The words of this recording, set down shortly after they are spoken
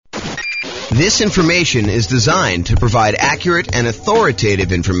This information is designed to provide accurate and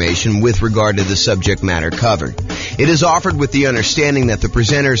authoritative information with regard to the subject matter covered. It is offered with the understanding that the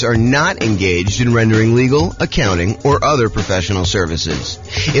presenters are not engaged in rendering legal, accounting, or other professional services.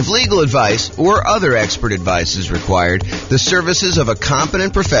 If legal advice or other expert advice is required, the services of a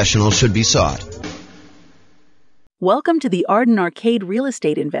competent professional should be sought. Welcome to the Arden Arcade Real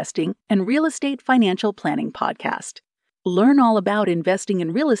Estate Investing and Real Estate Financial Planning Podcast. Learn all about investing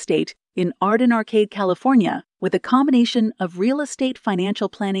in real estate in Arden Arcade, California, with a combination of real estate financial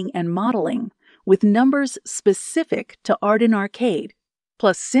planning and modeling, with numbers specific to Arden Arcade,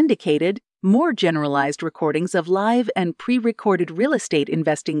 plus syndicated, more generalized recordings of live and pre-recorded real estate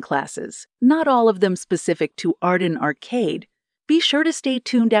investing classes, not all of them specific to Arden Arcade. Be sure to stay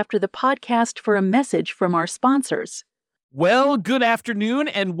tuned after the podcast for a message from our sponsors. Well, good afternoon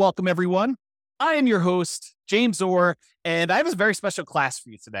and welcome everyone. I am your host, James Orr, and I have a very special class for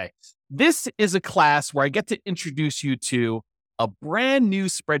you today. This is a class where I get to introduce you to a brand new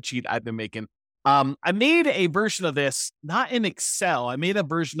spreadsheet I've been making. I made a version of this, not in Excel. I made a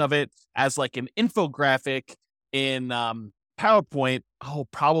version of it as like an infographic in PowerPoint,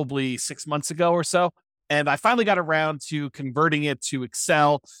 probably 6 months ago or so. And I finally got around to converting it to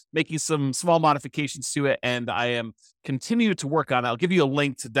Excel, making some small modifications to it, and I am continuing to work on it. I'll give you a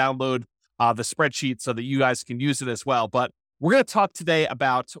link to download the spreadsheet so that you guys can use it as well. But we're going to talk today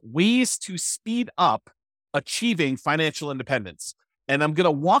about ways to speed up achieving financial independence. And I'm going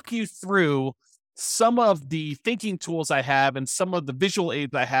to walk you through some of the thinking tools I have and some of the visual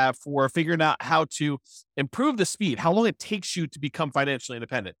aids I have for figuring out how to improve the speed, how long it takes you to become financially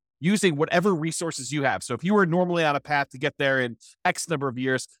independent, using whatever resources you have. So if you were normally on a path to get there in X number of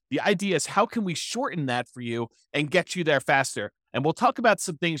years, the idea is how can we shorten that for you and get you there faster? And we'll talk about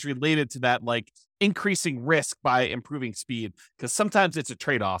some things related to that, like increasing risk by improving speed, because sometimes it's a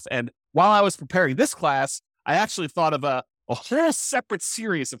trade-off. And while I was preparing this class, I actually thought of a whole separate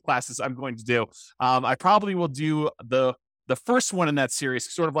series of classes I'm going to do. I probably will do the first one in that series,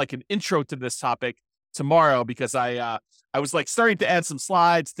 sort of like an intro to this topic, tomorrow, because I was like starting to add some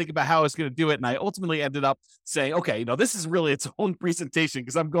slides, think about how I was going to do it. And I ultimately ended up saying, okay, this is really its own presentation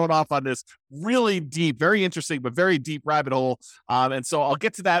because I'm going off on this really deep, very interesting, but very deep rabbit hole. And so I'll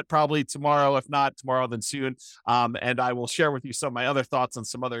get to that probably tomorrow. If not tomorrow, then soon. And I will share with you some of my other thoughts on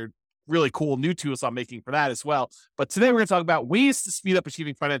some other really cool new tools I'm making for that as well. But today we're going to talk about ways to speed up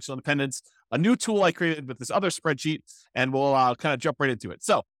achieving financial independence, a new tool I created with this other spreadsheet, and we'll kind of jump right into it.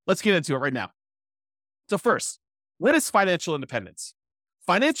 So let's get into it right now. So first, what is financial independence?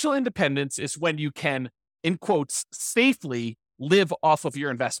 Financial independence is when you can, in quotes, safely live off of your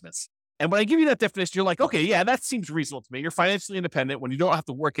investments. And when I give you that definition, you're like, okay, yeah, that seems reasonable to me. You're financially independent when you don't have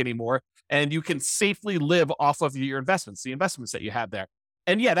to work anymore and you can safely live off of your investments, the investments that you have there.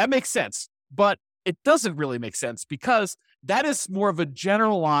 And yeah, that makes sense, but it doesn't really make sense because that is more of a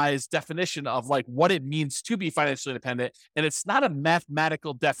generalized definition of like what it means to be financially independent. And it's not a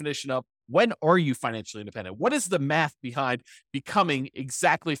mathematical definition of when are you financially independent? What is the math behind becoming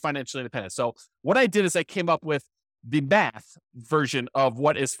exactly financially independent? So what I did is I came up with the math version of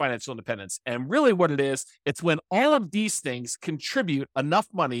what is financial independence. And really what it is, it's when all of these things contribute enough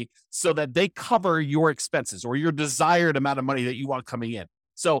money so that they cover your expenses or your desired amount of money that you want coming in.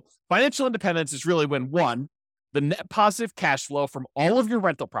 So financial independence is really when, one, the net positive cash flow from all of your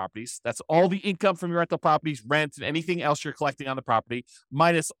rental properties, that's all the income from your rental properties, rent, and anything else you're collecting on the property,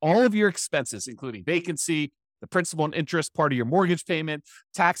 minus all of your expenses, including vacancy, the principal and interest part of your mortgage payment,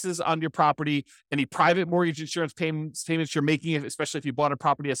 taxes on your property, any private mortgage insurance payments you're making, especially if you bought a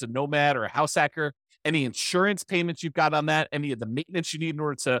property as a nomad or a house hacker, any insurance payments you've got on that, any of the maintenance you need in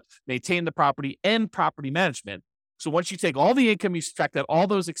order to maintain the property, and property management. So once you take all the income, you subtract out all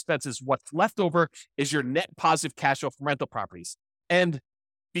those expenses, what's left over is your net positive cash flow from rental properties. And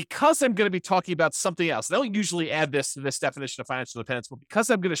because I'm going to be talking about something else, I don't usually add this to this definition of financial independence, but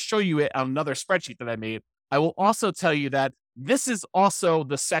because I'm going to show you it on another spreadsheet that I made, I will also tell you that this is also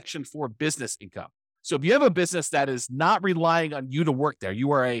the section for business income. So if you have a business that is not relying on you to work there,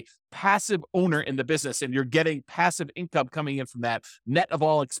 you are a passive owner in the business and you're getting passive income coming in from that net of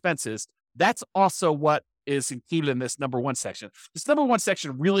all expenses, that's also what is included in this number one section. This number one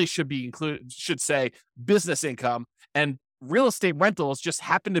section really should say business income, and real estate rentals just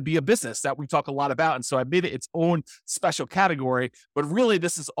happen to be a business that we talk a lot about. And so I made it its own special category, but really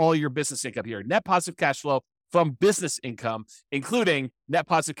this is all your business income here. Net positive cash flow from business income, including net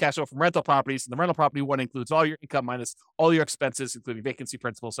positive cash flow from rental properties. And the rental property one includes all your income minus all your expenses, including vacancy,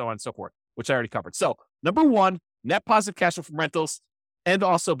 principal, so on and so forth, which I already covered. So number one, net positive cash flow from rentals and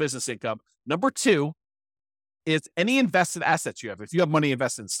also business income. Number two, is any invested assets you have. If you have money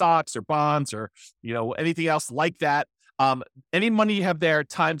invested in stocks or bonds or, anything else like that, any money you have there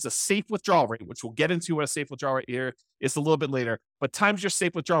times a safe withdrawal rate, which we'll get into what a safe withdrawal rate here is a little bit later, but times your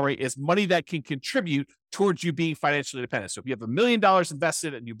safe withdrawal rate is money that can contribute towards you being financially independent. So if you have $1 million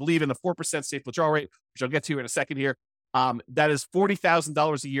invested and you believe in the 4% safe withdrawal rate, which I'll get to in a second here, that is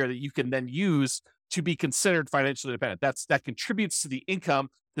 $40,000 a year that you can then use to be considered financially independent. That contributes to the income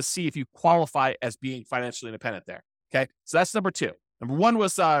to see if you qualify as being financially independent there. Okay. So that's number two. Number one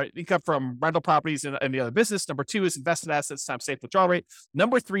was income from rental properties and the other business. Number two is invested assets times safe withdrawal rate.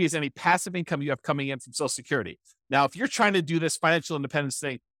 Number three is any passive income you have coming in from Social Security. Now, if you're trying to do this financial independence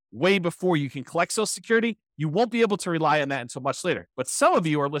thing way before you can collect Social Security, you won't be able to rely on that until much later. But some of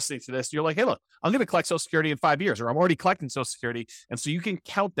you are listening to this, you're like, hey, look, I'm going to collect Social Security in 5 years, or I'm already collecting Social Security. And so you can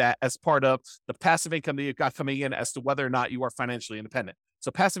count that as part of the passive income that you've got coming in as to whether or not you are financially independent. So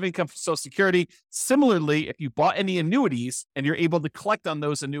passive income from Social Security. Similarly, if you bought any annuities and you're able to collect on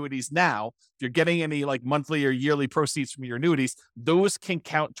those annuities now, if you're getting any like monthly or yearly proceeds from your annuities, those can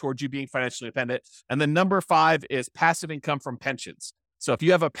count towards you being financially independent. And then number five is passive income from pensions. So if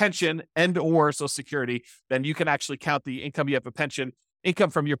you have a pension and or Social Security, then you can actually count the income you have income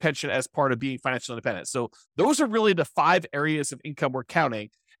from your pension as part of being financially independent. So those are really the 5 areas of income we're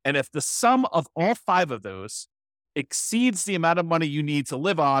counting. And if the sum of all 5 of those exceeds the amount of money you need to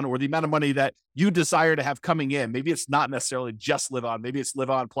live on, or the amount of money that you desire to have coming in, maybe it's not necessarily just live on, maybe it's live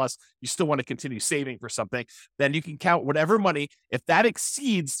on plus you still want to continue saving for something, then you can count whatever money. If that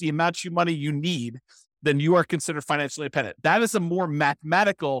exceeds the amount of money you need, then you are considered financially independent. That is a more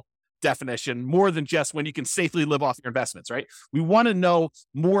mathematical definition, more than just when you can safely live off your investments, right? We want to know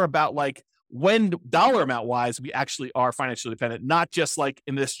more about like when dollar amount wise, we actually are financially independent, not just like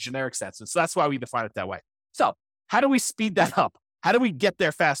in this generic sense. And so that's why we define it that way. So how do we speed that up? How do we get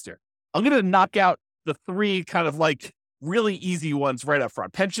there faster? I'm going to knock out the 3 kind of like really easy ones right up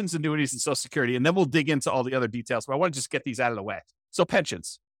front: pensions, annuities, and Social Security. And then we'll dig into all the other details. But I want to just get these out of the way. So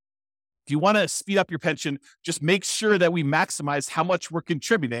pensions. If you want to speed up your pension, just make sure that we maximize how much we're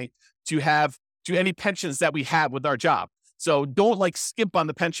contributing to any pensions that we have with our job. So don't like skimp on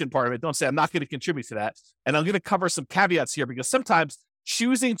the pension part of it. Don't say, I'm not going to contribute to that. And I'm going to cover some caveats here, because sometimes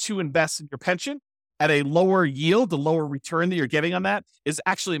choosing to invest in your pension at a lower yield, the lower return that you're getting on that, is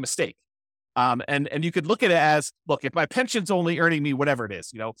actually a mistake. And you could look at it as, look, if my pension's only earning me whatever it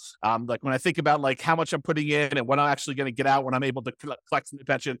is, like when I think about like how much I'm putting in and what I'm actually going to get out when I'm able to collect the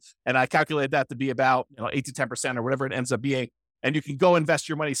pension, and I calculate that to be about 8 to 10% or whatever it ends up being, and you can go invest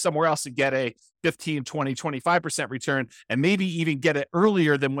your money somewhere else and get a 15, 20, 25% return, and maybe even get it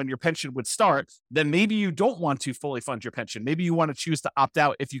earlier than when your pension would start, then maybe you don't want to fully fund your pension. Maybe you want to choose to opt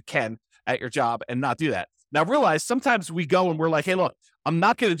out if you can at your job and not do that. Now realize sometimes we go and we're like, hey, look, I'm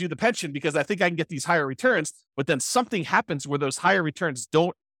not going to do the pension because I think I can get these higher returns, but then something happens where those higher returns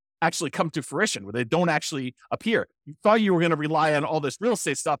don't actually come to fruition, where they don't actually appear. You thought you were going to rely on all this real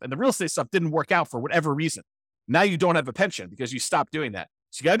estate stuff, and the real estate stuff didn't work out for whatever reason. Now you don't have a pension because you stopped doing that.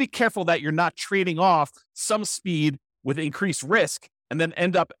 So you got to be careful that you're not trading off some speed with increased risk and then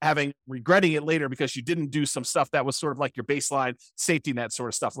end up regretting it later because you didn't do some stuff that was sort of like your baseline safety net sort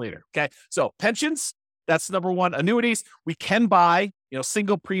of stuff later. Okay. So pensions, that's number one. Annuities, we can buy,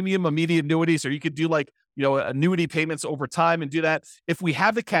 single premium immediate annuities, or you could do like, annuity payments over time and do that if we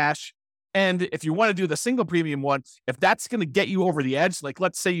have the cash. And if you want to do the single premium one, if that's going to get you over the edge, like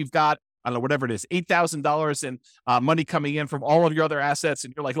let's say you've got, I don't know, whatever it is, $8,000 in money coming in from all of your other assets.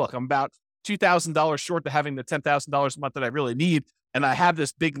 And you're like, look, I'm about $2,000 short to having the $10,000 a month that I really need. And I have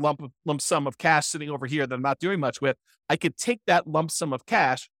this big lump sum of cash sitting over here that I'm not doing much with. I could take that lump sum of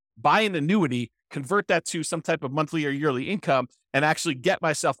cash, buy an annuity, convert that to some type of monthly or yearly income, and actually get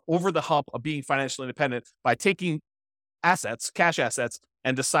myself over the hump of being financially independent by taking cash assets,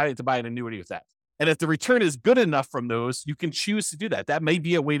 and deciding to buy an annuity with that. And if the return is good enough from those, you can choose to do that. That may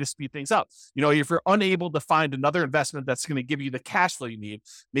be a way to speed things up. If you're unable to find another investment that's going to give you the cash flow you need,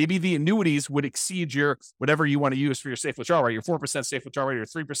 maybe the annuities would exceed your whatever you want to use for your safe withdrawal rate, your 4% safe withdrawal rate, or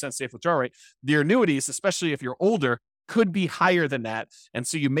 3% safe withdrawal rate. The annuities, especially if you're older, could be higher than that. And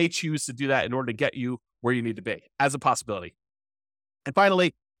so you may choose to do that in order to get you where you need to be as a possibility. And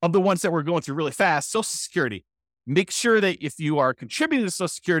finally, of the ones that we're going through really fast, Social Security. Make sure that if you are contributing to Social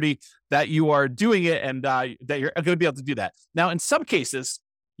Security, that you are doing it and that you're going to be able to do that. Now, in some cases,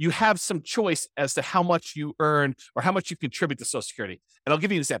 you have some choice as to how much you earn or how much you contribute to Social Security. And I'll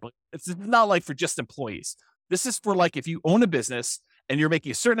give you an example. It's not like for just employees. This is for like if you own a business and you're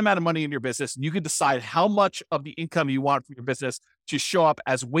making a certain amount of money in your business, and you can decide how much of the income you want from your business to show up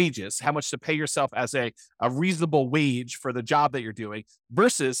as wages, how much to pay yourself as a reasonable wage for the job that you're doing,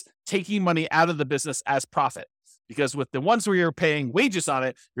 versus taking money out of the business as profit. Because with the ones where you're paying wages on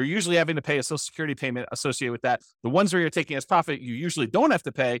it, you're usually having to pay a Social Security payment associated with that. The ones where you're taking as profit, you usually don't have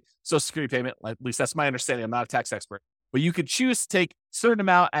to pay Social Security payment. At least that's my understanding. I'm not a tax expert. But you could choose to take a certain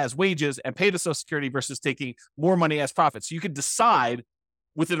amount as wages and pay the Social Security versus taking more money as profit. So you could decide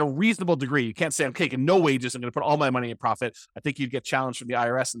within a reasonable degree. You can't say, I'm taking no wages, I'm going to put all my money in profit. I think you'd get challenged from the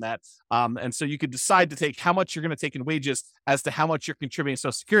IRS in that. And so you could decide to take how much you're going to take in wages as to how much you're contributing to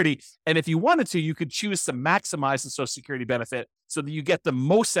Social Security. And if you wanted to, you could choose to maximize the Social Security benefit so that you get the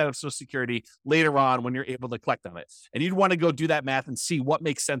most out of Social Security later on when you're able to collect on it. And you'd want to go do that math and see what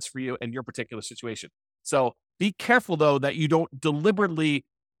makes sense for you in your particular situation. So be careful, though, that you don't deliberately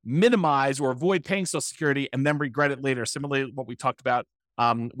minimize or avoid paying Social Security and then regret it later. Similarly, what we talked about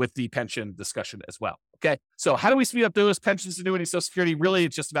with the pension discussion as well. Okay. So how do we speed up those pensions, annuities, Social Security? Really,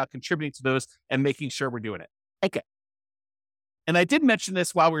 it's just about contributing to those and making sure we're doing it. Okay. And I did mention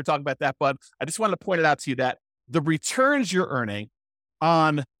this while we were talking about that, but I just wanted to point it out to you that the returns you're earning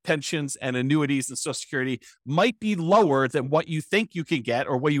on pensions and annuities and Social Security might be lower than what you think you can get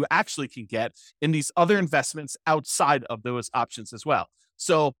or what you actually can get in these other investments outside of those options as well.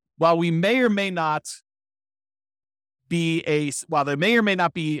 So while we may or may not while there may or may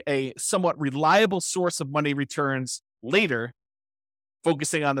not be a somewhat reliable source of money returns later,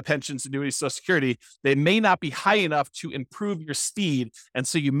 focusing on the pensions, annuities, Social Security, they may not be high enough to improve your speed. And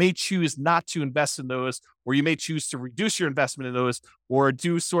so you may choose not to invest in those, or you may choose to reduce your investment in those, or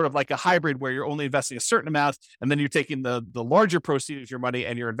do sort of like a hybrid where you're only investing a certain amount, and then you're taking the larger proceeds of your money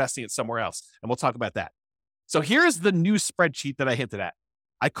and you're investing it somewhere else. And we'll talk about that. So here's the new spreadsheet that I hinted at.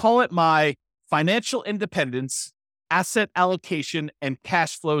 I call it my financial independence, asset allocation, and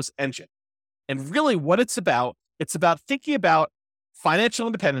cash flows engine. And really what it's about thinking about financial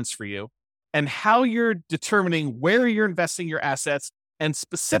independence for you and how you're determining where you're investing your assets, and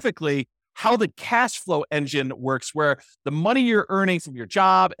specifically how the cash flow engine works, where the money you're earning from your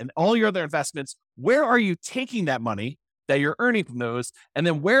job and all your other investments, where are you taking that money that you're earning from those? And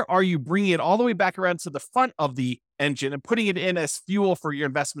then where are you bringing it all the way back around to the front of the engine and putting it in as fuel for your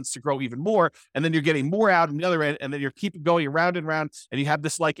investments to grow even more? And then you're getting more out on the other end, and then you're keeping going around and around, and you have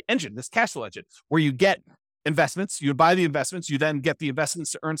this like engine, this cash flow engine, where you get investments, you buy the investments, you then get the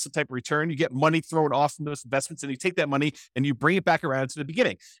investments to earn some type of return, you get money thrown off from those investments, and you take that money and you bring it back around to the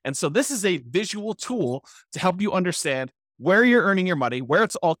beginning. And so this is a visual tool to help you understand where you're earning your money, where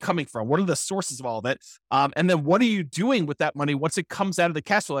it's all coming from, what are the sources of all of it, and then what are you doing with that money once it comes out of the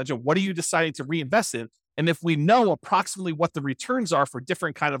cash flow engine? What are you deciding to reinvest in? And if we know approximately what the returns are for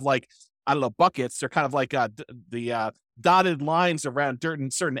different kind of like, I don't know, buckets, they're kind of like the dotted lines around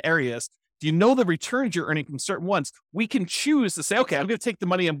certain areas. Do you know the returns you're earning from certain ones? We can choose to say, okay, I'm going to take the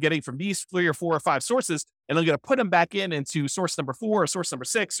money I'm getting from these 3 or 4 or 5 sources, and I'm going to put them back into source number 4 or source number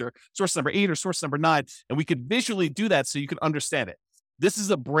 6 or source number 8 or source number 9. And we could visually do that so you can understand it. This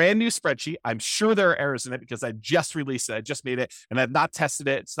is a brand new spreadsheet. I'm sure there are errors in it because I just released it. I just made it and I've not tested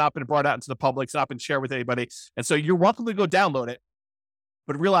it. It's not been brought out into the public. It's not been shared with anybody. And so you're welcome to go download it,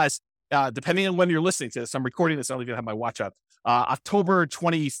 but realize, depending on when you're listening to this, I'm recording this. I don't even have my watch up. October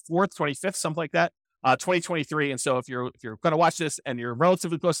 24th, 25th, something like that, 2023. And so if you're going to watch this and you're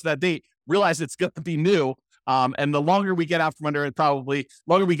relatively close to that date, realize it's going to be new. And the longer we get out from under it, probably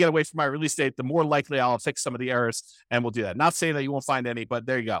longer we get away from my release date, the more likely I'll fix some of the errors, and we'll do that. Not saying that you won't find any, but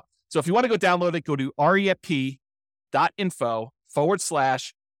there you go. So if you want to go download it, go to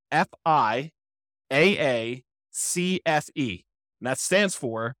refp.info/FIAACFE. And that stands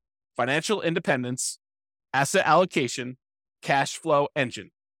for Financial Independence, Asset Allocation, Cash Flow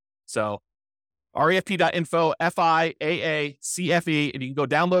Engine. So refp.info, FIAACFE, and you can go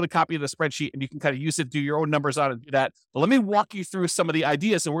download a copy of the spreadsheet and you can kind of use it, do your own numbers on it, and do that. But let me walk you through some of the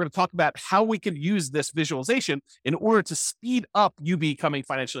ideas, and we're going to talk about how we can use this visualization in order to speed up you becoming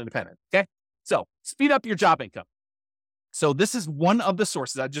financially independent. Okay. So speed up your job income. So this is one of the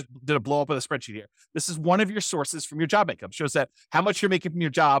sources. I just did a blow up of the spreadsheet here. This is one of your sources from your job income. It shows that how much you're making from your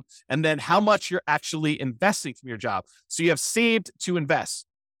job and then how much you're actually investing from your job. So you have saved to invest.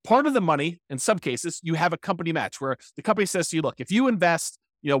 Part of the money, in some cases, you have a company match where the company says to you, look, if you invest,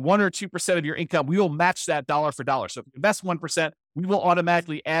 1 or 2% of your income, we will match that dollar for dollar. So if you invest 1%, we will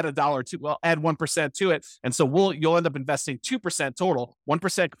automatically add add 1% to it. And so you'll end up investing 2% total,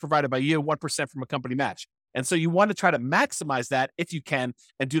 1% provided by you, 1% from a company match. And so you want to try to maximize that if you can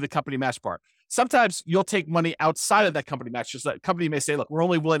and do the company match part. Sometimes you'll take money outside of that company match. Just that company may say, look, we're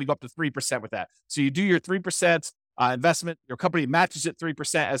only willing to go up to 3% with that. So you do your 3%, investment. Your company matches it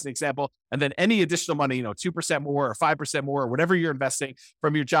 3% as an example. And then any additional money, 2% more or 5% more or whatever you're investing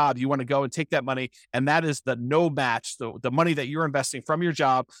from your job, you want to go and take that money. And that is the no match, the money that you're investing from your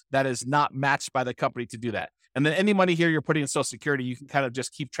job that is not matched by the company to do that. And then any money here you're putting in Social Security, you can kind of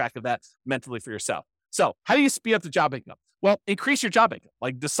just keep track of that mentally for yourself. So how do you speed up the job income? Well, increase your job income.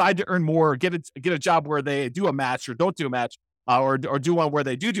 Like decide to earn more, get a job where they do a match or don't do a match, or do one where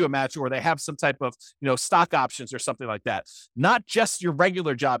they do a match, or they have some type of stock options or something like that. Not just your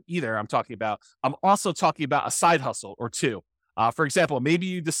regular job either. I'm talking about. I'm also talking about a side hustle or two. For example, maybe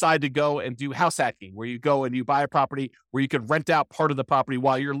you decide to go and do house hacking, where you go and you buy a property where you could rent out part of the property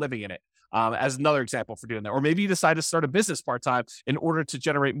while you're living in it. As another example for doing that. Or maybe you decide to start a business part-time in order to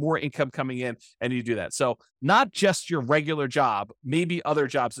generate more income coming in, and you do that. So not just your regular job, maybe other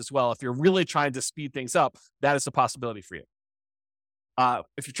jobs as well. If you're really trying to speed things up, that is a possibility for you.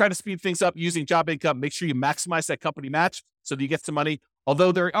 If you're trying to speed things up using job income, make sure you maximize that company match so that you get some money.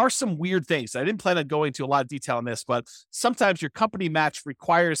 Although there are some weird things. I didn't plan on going into a lot of detail on this, but sometimes your company match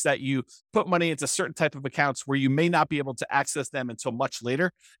requires that you put money into certain type of accounts where you may not be able to access them until much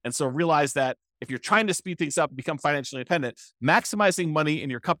later. And so realize that if you're trying to speed things up and become financially independent, maximizing money in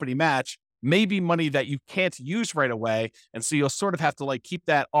your company match may be money that you can't use right away. And so you'll sort of have to keep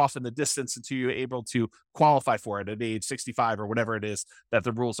that off in the distance until you're able to qualify for it at age 65 or whatever it is that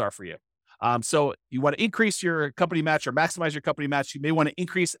the rules are for you. So you want to increase your company match or maximize your company match. You may want to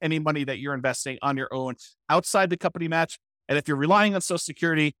increase any money that you're investing on your own outside the company match. And if you're relying on Social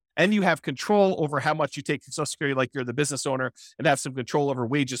Security and you have control over how much you take from Social Security, like you're the business owner and have some control over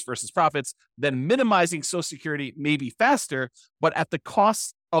wages versus profits, then minimizing Social Security may be faster, but at the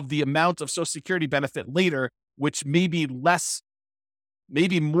cost of the amount of Social Security benefit later, which may be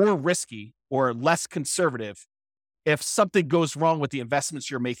more risky or less conservative if something goes wrong with the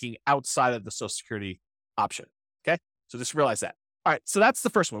investments you're making outside of the Social Security option. Okay. So just realize that. All right. So that's the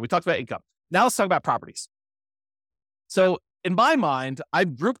first one. We talked about income. Now let's talk about properties. So in my mind,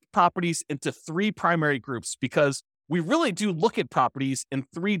 I've grouped properties into three primary groups because we really do look at properties in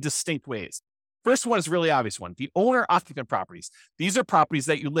three distinct ways. First one is a really obvious one, the owner-occupant properties. These are properties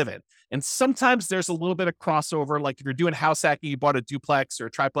that you live in. And sometimes there's a little bit of crossover, like if you're doing house hacking, you bought a duplex or a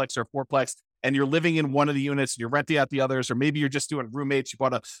triplex or a fourplex, and you're living in one of the units and you're renting out the others, or maybe you're just doing roommates. You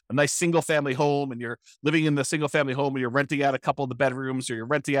bought a nice single family home and you're living in the single family home and you're renting out a couple of the bedrooms, or you're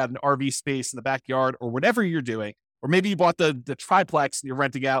renting out an RV space in the backyard, or whatever you're doing. Or maybe you bought the triplex and you're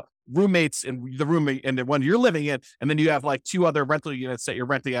renting out roommates in the room and the one you're living in. And then you have two other rental units that you're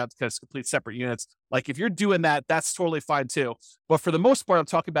renting out as complete separate units. If you're doing that, that's totally fine too. But for the most part, I'm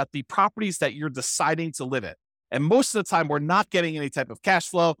talking about the properties that you're deciding to live in. And most of the time, we're not getting any type of cash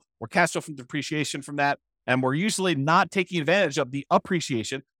flow or cash flow from depreciation from that. And we're usually not taking advantage of the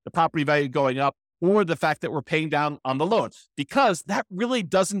appreciation, the property value going up, or the fact that we're paying down on the loan, because that really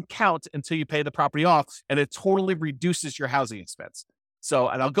doesn't count until you pay the property off, and it totally reduces your housing expense. So,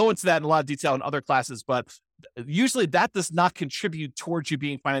 and I'll go into that in a lot of detail in other classes, but usually that does not contribute towards you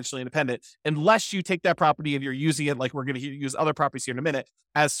being financially independent unless you take that property and you're using it, like we're going to use other properties here in a minute,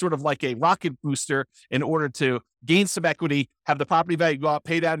 as sort of like a rocket booster in order to gain some equity, have the property value go up,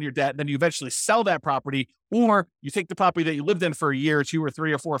 pay down your debt, and then you eventually sell that property. Or you take the property that you lived in for a year or two or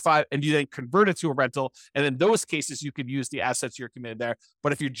three or four or five, and you then convert it to a rental. And in those cases, you could use the assets you're committed there.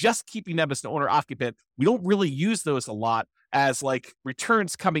 But if you're just keeping them as an owner occupant, we don't really use those a lot as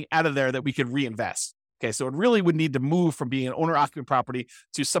returns coming out of there that we could reinvest. Okay, so it really would need to move from being an owner-occupant property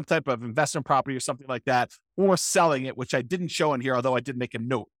to some type of investment property or something like that, or selling it, which I didn't show in here, although I did make a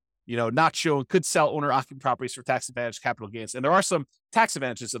note. Not show, could sell owner-occupant properties for tax advantage capital gains. And there are some tax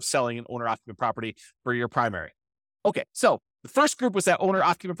advantages of selling an owner-occupant property for your primary. Okay, so the first group was that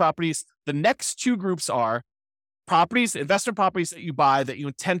owner-occupant properties. The next two groups are properties, investment properties that you buy that you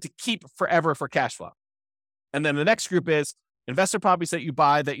intend to keep forever for cash flow. And then the next group is investment properties that you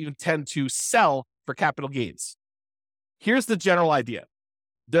buy that you intend to sell for capital gains. Here's the general idea.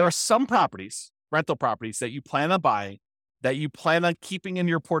 There are some properties, rental properties, that you plan on buying, that you plan on keeping in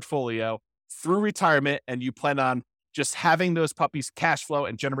your portfolio through retirement, and you plan on just having those puppies cash flow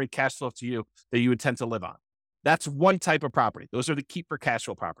and generate cash flow to you that you intend to live on. That's one type of property. Those are the keep for cash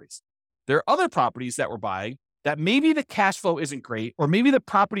flow properties. There are other properties that we're buying that maybe the cash flow isn't great, or maybe the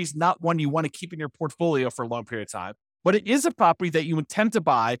property is not one you want to keep in your portfolio for a long period of time, but it is a property that you intend to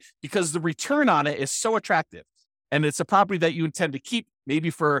buy because the return on it is so attractive. And it's a property that you intend to keep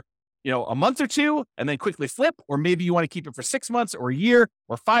maybe for, a month or two and then quickly flip, or maybe you want to keep it for 6 months or a year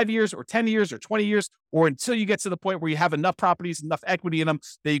or 5 years or 10 years or 20 years, or until you get to the point where you have enough properties, enough equity in them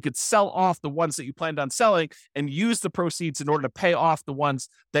that you could sell off the ones that you planned on selling and use the proceeds in order to pay off the ones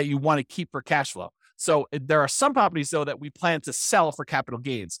that you want to keep for cash flow. So there are some properties, though, that we plan to sell for capital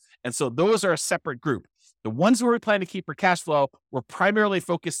gains. And so those are a separate group. The ones where we plan to keep for cash flow, we're primarily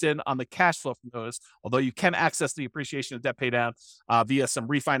focused in on the cash flow from those, although you can access the appreciation of debt pay down via some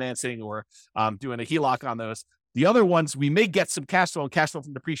refinancing or doing a HELOC on those. The other ones, we may get some cash flow and cash flow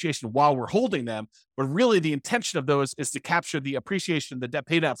from depreciation while we're holding them, but really the intention of those is to capture the appreciation, the debt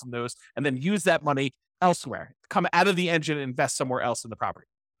pay down from those, and then use that money elsewhere, come out of the engine and invest somewhere else in the property.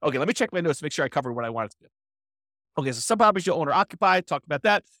 Okay, let me check my notes to make sure I covered what I wanted to do. Okay, so some properties you'll own or occupy, talked about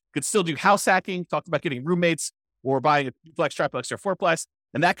that. You could still do house hacking, talked about getting roommates or buying a duplex, triplex, or fourplex.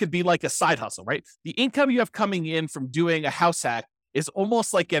 And that could be like a side hustle, right? The income you have coming in from doing a house hack is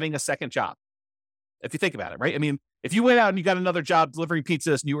almost like getting a second job, if you think about it, right? I mean, if you went out and you got another job delivering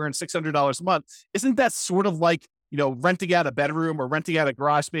pizzas and you earn $600 a month, isn't that sort of like, renting out a bedroom or renting out a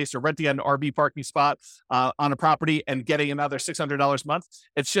garage space or renting out an RV parking spot on a property and getting another $600 a month?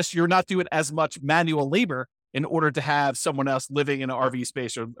 It's just you're not doing as much manual labor in order to have someone else living in an RV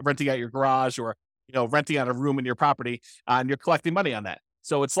space or renting out your garage or, renting out a room in your property and you're collecting money on that.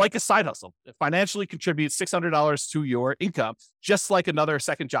 So it's like a side hustle. It financially contributes $600 to your income, just like another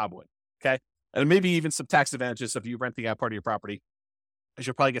second job would. Okay. And maybe even some tax advantages of you renting out part of your property, as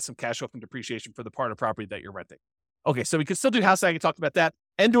you'll probably get some cash flow from depreciation for the part of property that you're renting. Okay. So we can still do house hacking, talked about that,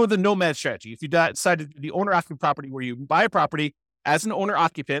 and or the nomad strategy. If you decide to do the owner occupant property where you buy a property as an owner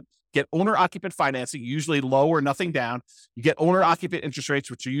occupant, get owner occupant financing, usually low or nothing down. You get owner occupant interest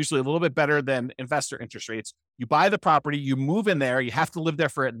rates, which are usually a little bit better than investor interest rates. You buy the property, you move in there, you have to live there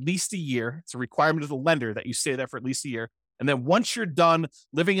for at least a year. It's a requirement of the lender that you stay there for at least a year. And then once you're done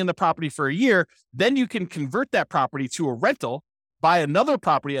living in the property for a year, then you can convert that property to a rental, buy another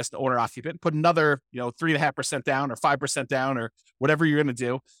property as an owner occupant, put another, 3.5% down or 5% down or whatever you're going to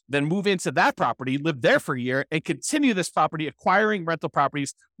do, then move into that property, live there for a year and continue this property, acquiring rental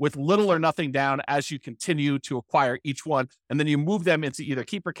properties with little or nothing down as you continue to acquire each one. And then you move them into either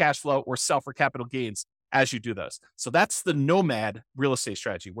keep for cash flow or sell for capital gains as you do those. So that's the nomad real estate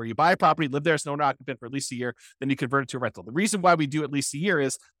strategy, where you buy a property, live there as an owner occupant for at least a year, then you convert it to a rental. The reason why we do at least a year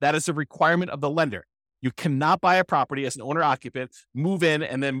is that is a requirement of the lender. You cannot buy a property as an owner occupant, move in,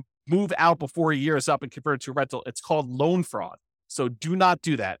 and then move out before a year is up and convert it to a rental. It's called loan fraud. So do not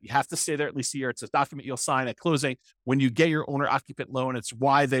do that. You have to stay there at least a year. It's a document you'll sign at closing when you get your owner occupant loan. It's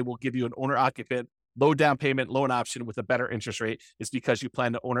why they will give you an owner occupant low down payment loan option with a better interest rate, is because you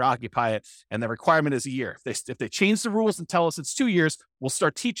plan to owner occupy it. And the requirement is a year. If they change the rules and tell us it's 2 years, we'll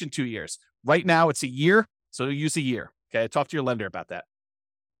start teaching 2 years. Right now it's a year. So use a year. Okay. Talk to your lender about that.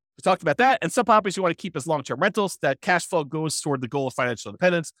 We talked about that. And some properties you want to keep as long-term rentals. That cash flow goes toward the goal of financial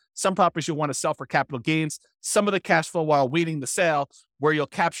independence. Some properties you want to sell for capital gains. Some of the cash flow while waiting the sale, where you'll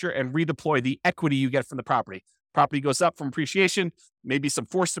capture and redeploy the equity you get from the property. Property goes up from appreciation, maybe some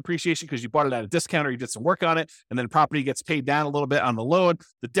forced appreciation because you bought it at a discount or you did some work on it. And then property gets paid down a little bit on the loan.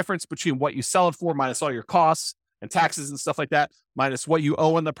 The difference between what you sell it for minus all your costs and taxes and stuff like that, minus what you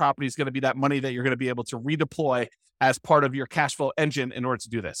owe on the property, is going to be that money that you're going to be able to redeploy as part of your cash flow engine in order to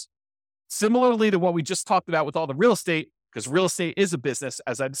do this. Similarly to what we just talked about with all the real estate, because real estate is a business,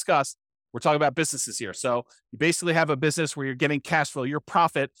 as I discussed, we're talking about businesses here. So you basically have a business where you're getting cash flow, your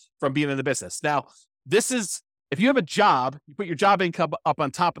profit from being in the business. Now, this is, if you have a job, you put your job income up on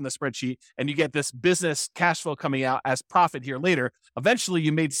top in the spreadsheet and you get this business cash flow coming out as profit here later. Eventually,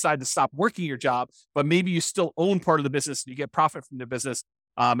 you may decide to stop working your job, but maybe you still own part of the business and you get profit from the business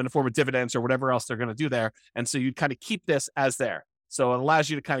in the form of dividends or whatever else they're going to do there. And so you kind of keep this as there. So it allows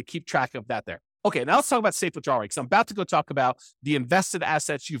you to kind of keep track of that there. Okay, now let's talk about safe withdrawal rate, because I'm about to go talk about the invested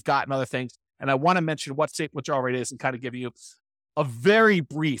assets you've got and other things. And I want to mention what safe withdrawal rate is and kind of give you a very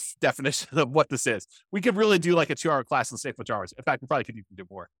brief definition of what this is. We could really do like a 2-hour class on safe withdrawal rates. In fact, we probably could even do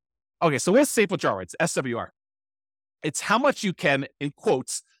more. Okay, so where's safe withdrawal rates? SWR. It's how much you can, in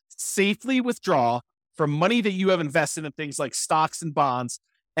quotes, safely withdraw from money that you have invested in things like stocks and bonds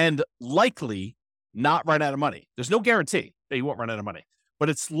and likely not run out of money. There's no guarantee that you won't run out of money, but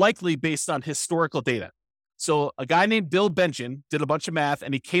it's likely based on historical data. So a guy named Bill Bengen did a bunch of math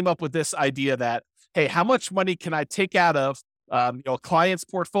and he came up with this idea that, hey, how much money can I take out of a client's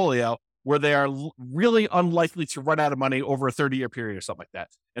portfolio where they are really unlikely to run out of money over a 30-year period or something like that.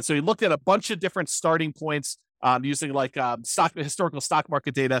 And so he looked at a bunch of different starting points using like historical stock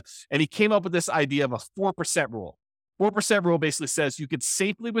market data. And he came up with this idea of a 4% rule. 4% rule basically says you could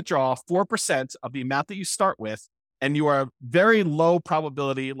safely withdraw 4% of the amount that you start with, and you are very low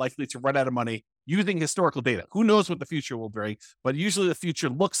probability likely to run out of money using historical data. Who knows what the future will bring, but usually the future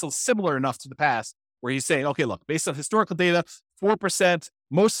looks similar enough to the past where he's saying, okay, look, based on historical data, 4%,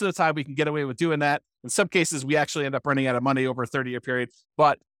 most of the time we can get away with doing that. In some cases, we actually end up running out of money over a 30-year period,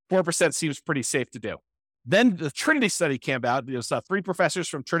 but 4% seems pretty safe to do. Then the Trinity study came out. It was 3 professors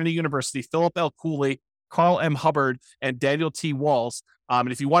from Trinity University, Philip L. Cooley, Carl M. Hubbard, and Daniel T. Walls.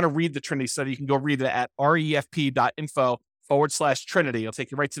 And if you want to read the Trinity study, you can go read it at refp.info/Trinity. It'll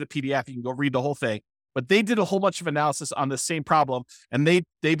take you right to the PDF. You can go read the whole thing. But they did a whole bunch of analysis on the same problem. And they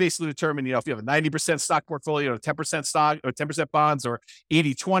basically determined, if you have a 90% stock portfolio, or 10% stock, or 10% bonds, or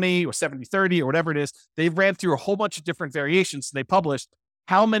 80-20, or 70-30, or whatever it is, they ran through a whole bunch of different variations. And they published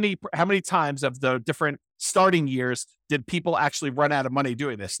how many times of the different starting years did people actually run out of money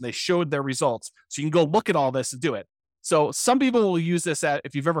doing this. And they showed their results. So you can go look at all this and do it. So some people will use this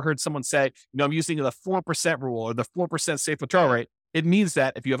if you've ever heard someone say, I'm using the 4% rule or the 4% safe withdrawal rate. It means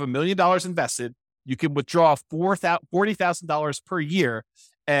that if you have $1 million invested, you can withdraw $40,000 per year,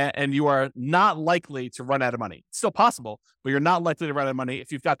 and you are not likely to run out of money. It's still possible, but you're not likely to run out of money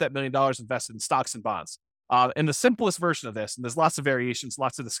if you've got that $1 million invested in stocks and bonds. In the simplest version of this, and there's lots of variations,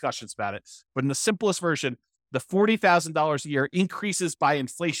 lots of discussions about it, but in the simplest version, the $40,000 a year increases by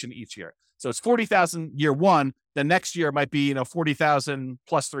inflation each year. So it's $40,000 year one. The next year might be, $40,000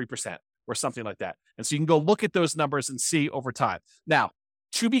 plus 3% or something like that. And so you can go look at those numbers and see over time. Now,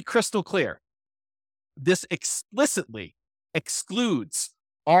 to be crystal clear, this explicitly excludes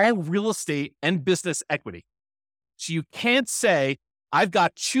all real estate and business equity. So you can't say, I've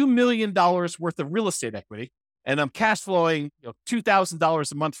got $2 million worth of real estate equity and I'm cash flowing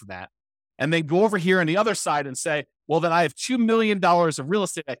 $2,000 a month from that. And then go over here on the other side and say, well, then I have $2 million of real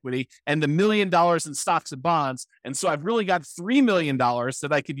estate equity and $1 million in stocks and bonds. And so I've really got $3 million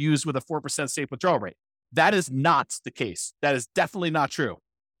that I could use with a 4% safe withdrawal rate. That is not the case. That is definitely not true.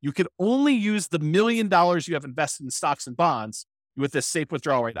 You can only use the $1 million you have invested in stocks and bonds with this safe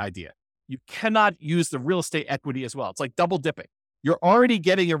withdrawal rate idea. You cannot use the real estate equity as well. It's like double dipping. You're already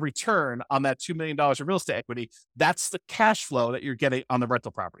getting a return on that $2 million of real estate equity. That's the cash flow that you're getting on the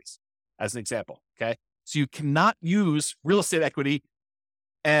rental properties, as an example. Okay. So you cannot use real estate equity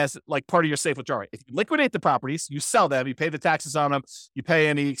as like part of your safe withdrawal rate. If you liquidate the properties, you sell them, you pay the taxes on them, you pay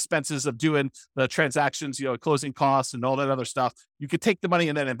any expenses of doing the transactions, closing costs and all that other stuff. You could take the money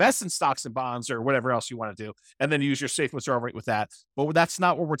and then invest in stocks and bonds or whatever else you want to do, and then use your safe withdrawal rate with that. But that's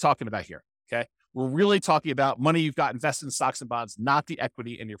not what we're talking about here. Okay. We're really talking about money you've got invested in stocks and bonds, not the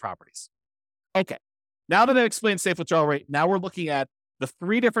equity in your properties. Okay. Now that I explained safe withdrawal rate, now we're looking at the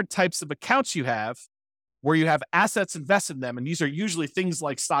 3 different types of accounts you have where you have assets invested in them. And these are usually things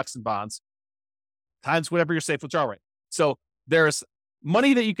like stocks and bonds times whatever your safe withdrawal rate. So there's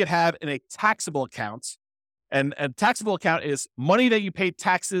money that you could have in a taxable account. And a taxable account is money that you pay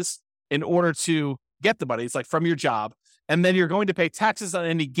taxes in order to get the money. It's like from your job. And then you're going to pay taxes on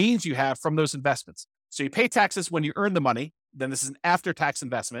any gains you have from those investments. So you pay taxes when you earn the money. Then this is an after-tax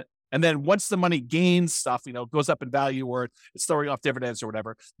investment. And then once the money gains stuff, goes up in value or it's throwing off dividends or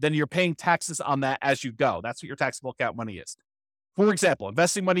whatever, then you're paying taxes on that as you go. That's what your taxable account money is. For example,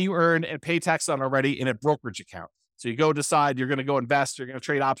 investing money you earn and pay tax on already in a brokerage account. So you go decide you're going to go invest, you're going to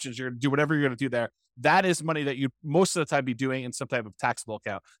trade options, you're going to do whatever you're going to do there. That is money that you most of the time be doing in some type of taxable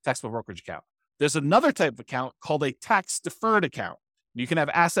account, taxable brokerage account. There's another type of account called a tax deferred account. You can have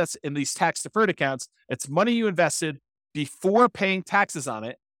assets in these tax deferred accounts. It's money you invested before paying taxes on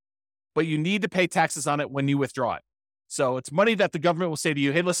it, but you need to pay taxes on it when you withdraw it. So it's money that the government will say to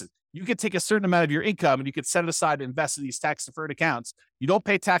you, hey, listen, you could take a certain amount of your income and you could set it aside and invest in these tax deferred accounts. You don't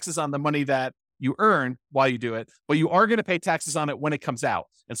pay taxes on the money that you earn while you do it, but you are going to pay taxes on it when it comes out.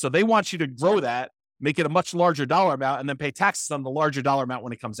 And so they want you to grow that, make it a much larger dollar amount, and then pay taxes on the larger dollar amount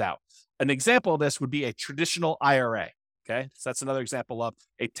when it comes out. An example of this would be a traditional IRA. Okay. So that's another example of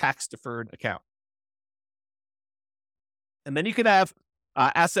a tax deferred account. And then you could have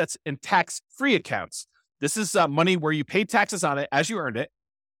assets in tax-free accounts. This is money where you pay taxes on it as you earned it,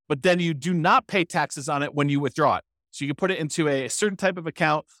 but then you do not pay taxes on it when you withdraw it. So you can put it into a certain type of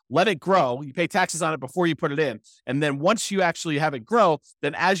account, let it grow. You pay taxes on it before you put it in. And then once you actually have it grow,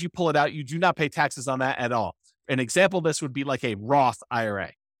 then as you pull it out, you do not pay taxes on that at all. An example of this would be like a Roth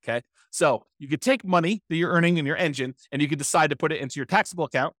IRA. Okay. So you could take money that you're earning in your engine and you could decide to put it into your taxable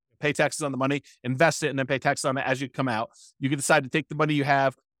account, pay taxes on the money, invest it, and then pay taxes on it as you come out. You can decide to take the money you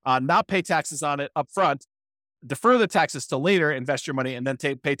have, not pay taxes on it up front, defer the taxes till later, invest your money, and then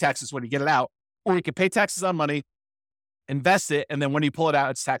pay taxes when you get it out. Or you can pay taxes on money, invest it, and then when you pull it out,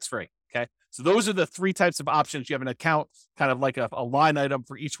 it's tax-free. Okay. So those are the 3 types of options. You have an account, kind of like a line item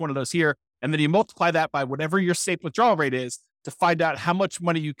for each one of those here. And then you multiply that by whatever your safe withdrawal rate is to find out how much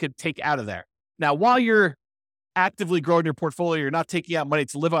money you could take out of there. Now, while you're actively growing your portfolio, you're not taking out money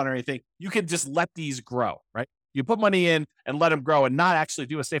to live on or anything, you can just let these grow, right? You put money in and let them grow and not actually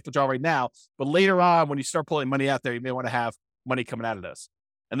do a safe withdrawal right now. But later on, when you start pulling money out there, you may want to have money coming out of those.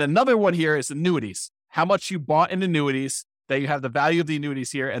 And then another one here is annuities. How much you bought in annuities, that you have the value of the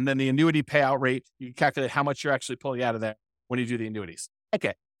annuities here, and then the annuity payout rate, you can calculate how much you're actually pulling out of there when you do the annuities.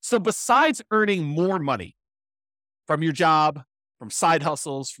 Okay, so besides earning more money from your job, from side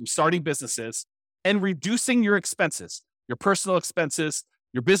hustles, from starting businesses, and reducing your expenses, your personal expenses,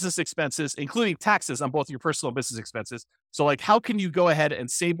 your business expenses, including taxes on both your personal and business expenses. So like, how can you go ahead and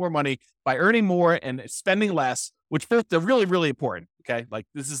save more money by earning more and spending less, which both are really, really important. Okay. Like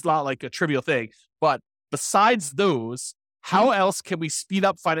this is not like a trivial thing, but besides those, how else can we speed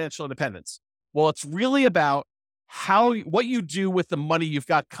up financial independence? Well, it's really about what you do with the money you've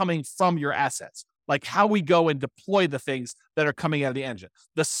got coming from your assets, like how we go and deploy the things that are coming out of the engine,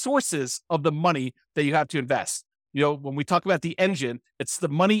 the sources of the money that you have to invest. You know, when we talk about the engine, it's the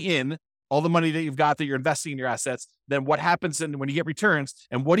money in, all the money that you've got that you're investing in your assets. Then what happens when you get returns,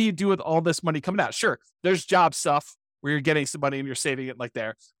 and what do you do with all this money coming out? Sure, there's job stuff where you're getting some money and you're saving it like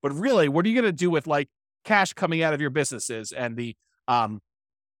there. But really, what are you going to do with like cash coming out of your businesses and the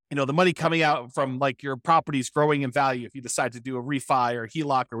the money coming out from like your properties growing in value if you decide to do a refi or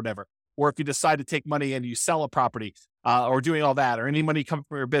HELOC or whatever, or if you decide to take money and you sell a property or doing all that, or any money coming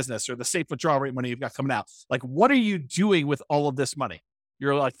from your business or the safe withdrawal rate money you've got coming out. Like, what are you doing with all of this money?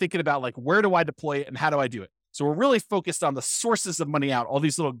 You're like thinking about like, where do I deploy it and how do I do it? So we're really focused on the sources of money out, all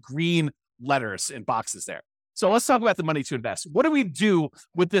these little green letters in boxes there. So let's talk about the money to invest. What do we do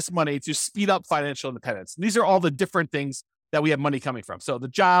with this money to speed up financial independence? And these are all the different things that we have money coming from. So the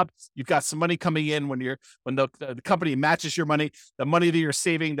job, you've got some money coming in when the company matches your money, the money that you're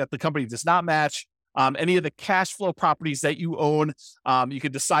saving that the company does not match, any of the cash flow properties that you own. You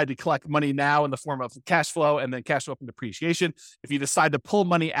could decide to collect money now in the form of cash flow and then cash flow from depreciation. If you decide to pull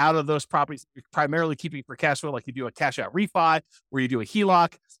money out of those properties, you're primarily keeping for cash flow, like you do a cash out refi or you do a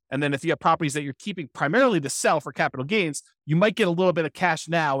HELOC. And then if you have properties that you're keeping primarily to sell for capital gains, you might get a little bit of cash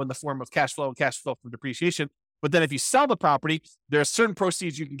now in the form of cash flow and cash flow from depreciation. But then if you sell the property, there are certain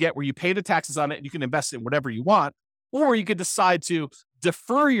proceeds you can get where you pay the taxes on it and you can invest in whatever you want. Or you could decide to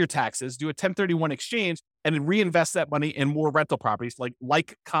defer your taxes, do a 1031 exchange, and then reinvest that money in more rental properties,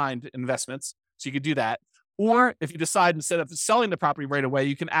 like kind investments. So you could do that. Or if you decide instead of selling the property right away,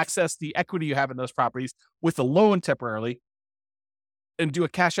 you can access the equity you have in those properties with a loan temporarily and do a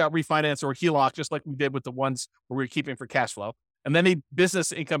cash out refinance or HELOC, just like we did with the ones where we were keeping for cash flow. And then any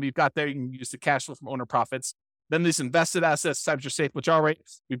business income you've got there, you can use the cash flow from owner profits. Then these invested assets times your safe withdrawal rate.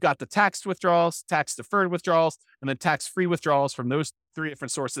 We've got the tax withdrawals, tax deferred withdrawals, and then tax-free withdrawals from those three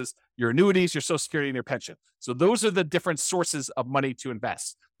different sources, your annuities, your Social Security, and your pension. So those are the different sources of money to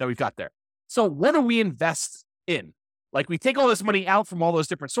invest that we've got there. So what do we invest in? Like, we take all this money out from all those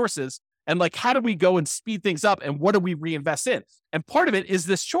different sources, and like, how do we go and speed things up, and what do we reinvest in? And part of it is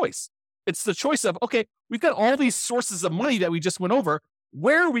this choice. It's the choice of, okay, we've got all these sources of money that we just went over.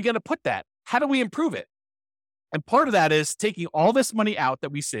 Where are we going to put that? How do we improve it? And part of that is taking all this money out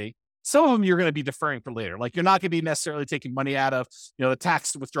that we see. Some of them you're going to be deferring for later. Like, you're not going to be necessarily taking money out of, the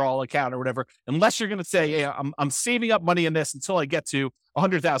tax withdrawal account or whatever, unless you're going to say, hey, I'm saving up money in this until I get to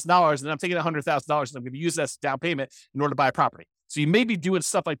 $100,000, and I'm taking $100,000 and I'm going to use that as down payment in order to buy a property. So you may be doing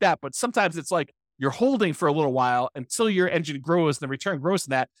stuff like that, but sometimes it's like you're holding for a little while until your engine grows and the return grows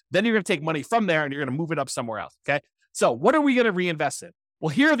in that. Then you're going to take money from there and you're going to move it up somewhere else. Okay. So what are we going to reinvest in? Well,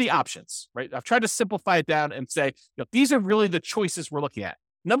 here are the options, right? I've tried to simplify it down and say, these are really the choices we're looking at.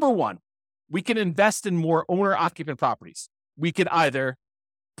 Number one, we can invest in more owner-occupant properties. We could either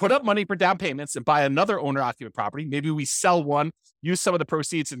put up money for down payments and buy another owner-occupant property. Maybe we sell one, use some of the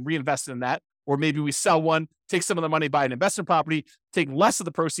proceeds and reinvest in that. Or maybe we sell one, take some of the money, buy an investment property, take less of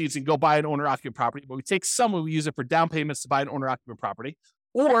the proceeds and go buy an owner-occupant property. But we take some and we use it for down payments to buy an owner-occupant property.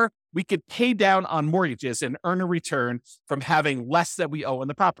 Or we could pay down on mortgages and earn a return from having less that we owe on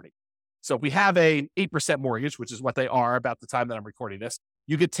the property. So if we have an 8% mortgage, which is what they are about the time that I'm recording this,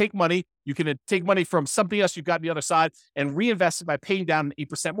 you could take money, from something else you've got on the other side and reinvest it by paying down an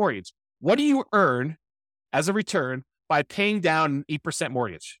 8% mortgage. What do you earn as a return by paying down an 8%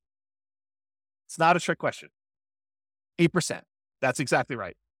 mortgage? It's not a trick question. 8%. That's exactly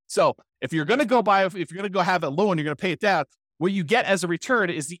right. So if you're going to go have a loan, you're going to pay it down. What you get as a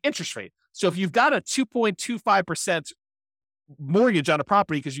return is the interest rate. So if you've got a 2.25% mortgage on a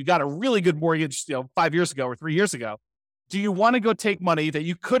property because you got a really good mortgage, 5 years ago or 3 years ago, do you want to go take money that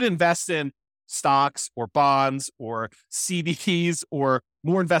you could invest in stocks or bonds or CDs or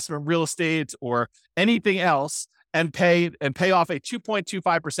more investment in real estate or anything else and pay off a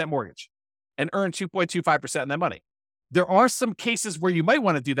 2.25% mortgage and earn 2.25% on that money? There are some cases where you might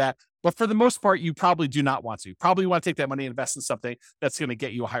want to do that, but for the most part, you probably do not want to. You probably want to take that money and invest in something that's going to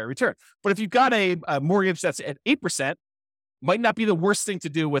get you a higher return. But if you've got a mortgage that's at 8%, might not be the worst thing to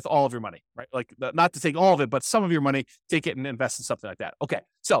do with all of your money, right? Like not to take all of it, but some of your money, take it and invest in something like that. Okay.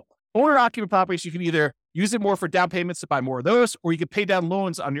 So owner-occupied properties, you can either use it more for down payments to buy more of those, or you can pay down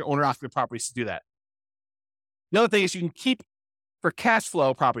loans on your owner-occupied properties to do that. The other thing is you can keep for cash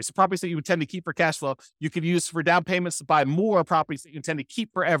flow properties, the properties that you would tend to keep for cash flow, you could use for down payments to buy more properties that you tend to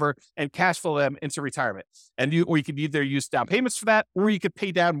keep forever and cash flow them into retirement. Or you could either use down payments for that, or you could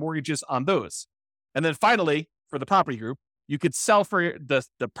pay down mortgages on those. And then finally, for the property group, you could sell for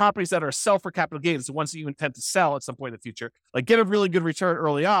the properties that are sell for capital gains, the ones that you intend to sell at some point in the future, like get a really good return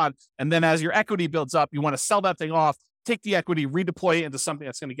early on. And then as your equity builds up, you want to sell that thing off, take the equity, redeploy it into something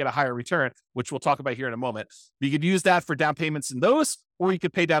that's going to get a higher return, which we'll talk about here in a moment. You could use that for down payments in those, or you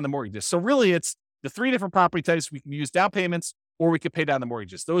could pay down the mortgages. So really it's the three different property types. We can use down payments, or we could pay down the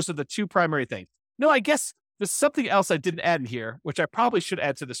mortgages. Those are the two primary things. No, I guess there's something else I didn't add in here, which I probably should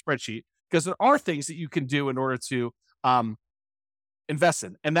add to the spreadsheet, because there are things that you can do in order to invest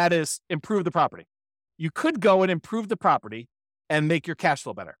in, and that is improve the property. You could go and improve the property and make your cash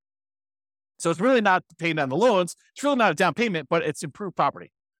flow better. So it's really not paying down the loans. It's really not a down payment, but it's improved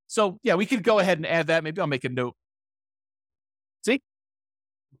property. So yeah, we could go ahead and add that. Maybe I'll make a note. See,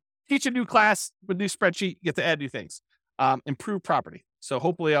 teach a new class with a new spreadsheet, you get to add new things. Improve property. So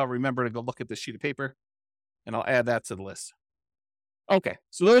hopefully I'll remember to go look at this sheet of paper and I'll add that to the list. Okay,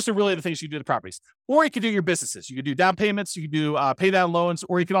 so those are really the things you do to properties. Or you could do your businesses. You could do down payments, you could do pay down loans,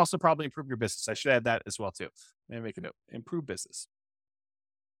 or you can also probably improve your business. I should add that as well too. Maybe make a note, improve business.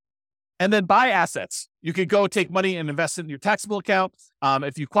 And then buy assets. You could go take money and invest it in your taxable account.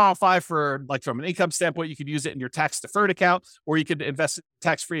 If you qualify for, like from an income standpoint, you could use it in your tax deferred account, or you could invest in a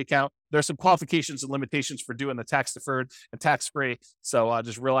tax-free account. There's some qualifications and limitations for doing the tax deferred and tax-free. So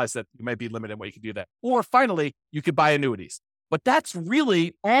just realize that you might be limited in what you can do that. Or finally, you could buy annuities. But that's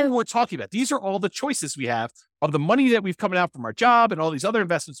really all we're talking about. These are all the choices we have of the money that we've coming out from our job and all these other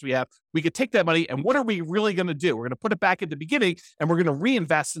investments we have. We could take that money and what are we really going to do? We're going to put it back at the beginning and we're going to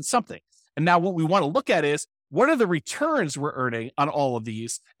reinvest in something. And now what we want to look at is what are the returns we're earning on all of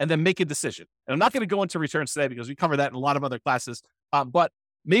these and then make a decision. And I'm not going to go into returns today because we cover that in a lot of other classes. But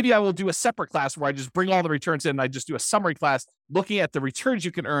maybe I will do a separate class where I just bring all the returns in and I just do a summary class looking at the returns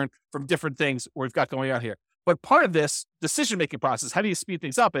you can earn from different things we've got going on here. But part of this decision-making process, how do you speed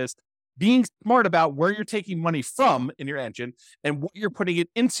things up, is being smart about where you're taking money from in your engine and what you're putting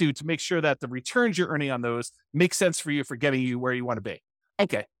it into to make sure that the returns you're earning on those make sense for you for getting you where you want to be.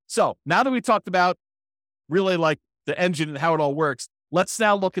 Okay, so now that we talked about really like the engine and how it all works, let's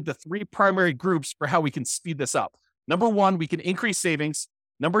now look at the three primary groups for how we can speed this up. Number one, we can increase savings.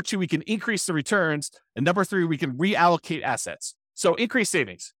 Number two, we can increase the returns. And number three, we can reallocate assets. So increase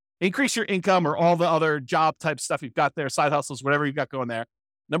savings. Increase your income or all the other job type stuff you've got there, side hustles, whatever you've got going there.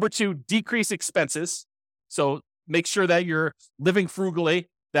 Number two, decrease expenses. So make sure that you're living frugally,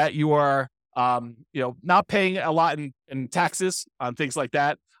 that you are, not paying a lot in taxes on things like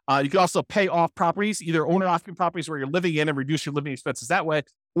that. You can also pay off properties, either owner-occupied properties where you're living in and reduce your living expenses that way,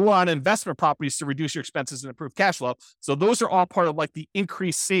 or on investment properties to reduce your expenses and improve cash flow. So those are all part of like the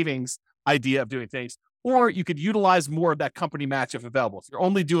increased savings idea of doing things. Or you could utilize more of that company match if available. If you're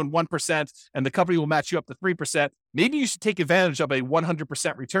only doing 1% and the company will match you up to 3%, maybe you should take advantage of a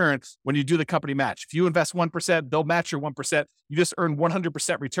 100% return when you do the company match. If you invest 1%, they'll match your 1%. You just earn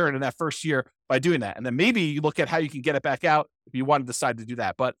 100% return in that first year by doing that. And then maybe you look at how you can get it back out if you want to decide to do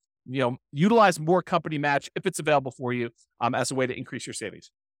that. But utilize more company match if it's available for you as a way to increase your savings.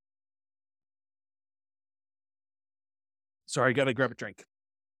 Sorry, I got to grab a drink.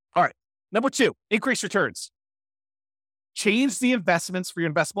 All right. Number two, increase returns. Change the investments for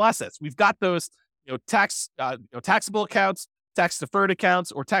your investable assets. We've got those, taxable accounts, tax deferred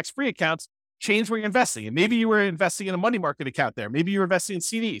accounts, or tax-free accounts. Change where you're investing. And maybe you were investing in a money market account there. Maybe you're investing in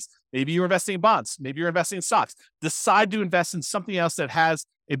CDs. Maybe you're investing in bonds. Maybe you're investing in stocks. Decide to invest in something else that has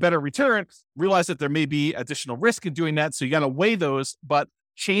a better return. Realize that there may be additional risk in doing that. So you got to weigh those, but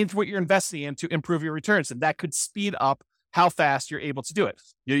change what you're investing in to improve your returns. And that could speed up how fast you're able to do it.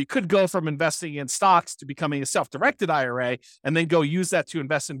 You could go from investing in stocks to becoming a self-directed IRA and then go use that to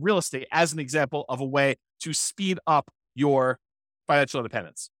invest in real estate as an example of a way to speed up your financial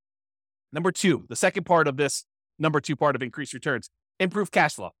independence. Number two, the second part of this, number two part of increased returns, improve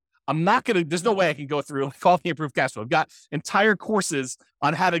cash flow. There's no way I can go through and call the improve cash flow. I've got entire courses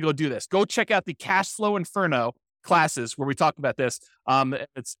on how to go do this. Go check out the Cash Flow Inferno classes where we talk about this.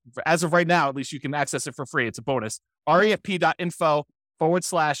 It's as of right now, at least you can access it for free. It's a bonus.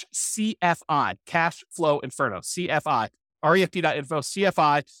 refp.info/CFI, Cash Flow Inferno, CFI, refp.info,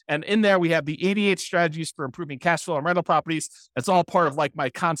 CFI. And in there, we have the 88 strategies for improving cash flow on rental properties. It's all part of like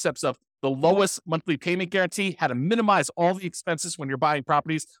my concepts of the lowest monthly payment guarantee, how to minimize all the expenses when you're buying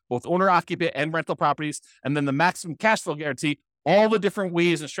properties, both owner-occupant and rental properties, and then the maximum cash flow guarantee, all the different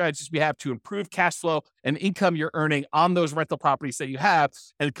ways and strategies we have to improve cash flow and income you're earning on those rental properties that you have,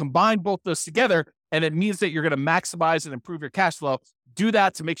 and combine both those together. And it means that you're going to maximize and improve your cash flow. Do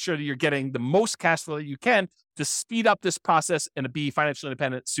that to make sure that you're getting the most cash flow that you can to speed up this process and to be financially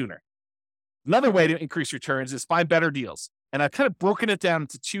independent sooner. Another way to increase returns is find better deals. And I've kind of broken it down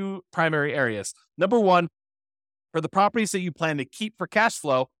into two primary areas. Number one, for the properties that you plan to keep for cash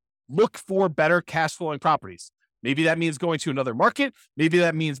flow, look for better cash flowing properties. Maybe that means going to another market. Maybe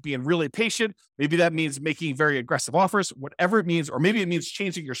that means being really patient. Maybe that means making very aggressive offers, whatever it means. Or maybe it means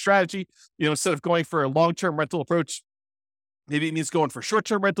changing your strategy. Instead of going for a long-term rental approach, maybe it means going for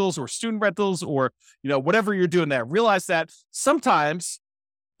short-term rentals or student rentals or, whatever you're doing there. Realize that sometimes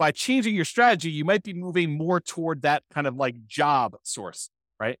by changing your strategy, you might be moving more toward that kind of like job source,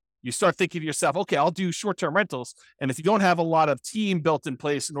 right? You start thinking to yourself, okay, I'll do short-term rentals. And if you don't have a lot of team built in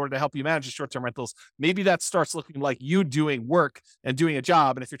place in order to help you manage the short-term rentals, maybe that starts looking like you doing work and doing a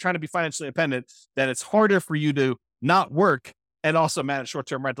job. And if you're trying to be financially independent, then it's harder for you to not work and also manage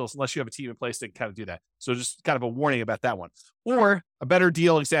short-term rentals unless you have a team in place that can kind of do that. So just kind of a warning about that one. Or a better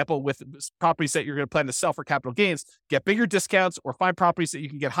deal example with properties that you're going to plan to sell for capital gains, get bigger discounts or find properties that you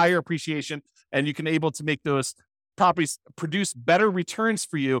can get higher appreciation and you can able to make those properties produce better returns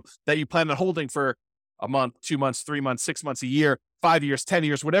for you that you plan on holding for a month, 2 months, 3 months, 6 months, a year, 5 years, 10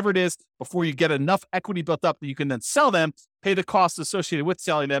 years, whatever it is, before you get enough equity built up that you can then sell them, pay the costs associated with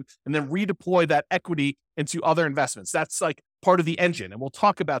selling them, and then redeploy that equity into other investments. That's like part of the engine. And we'll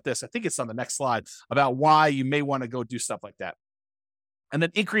talk about this. I think it's on the next slide about why you may want to go do stuff like that. And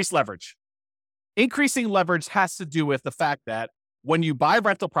then increase leverage. Increasing leverage has to do with the fact that when you buy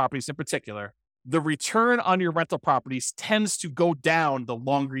rental properties in particular, the return on your rental properties tends to go down the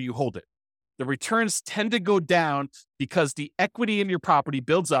longer you hold it. The returns tend to go down because the equity in your property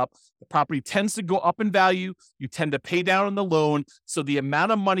builds up. The property tends to go up in value. You tend to pay down on the loan. So the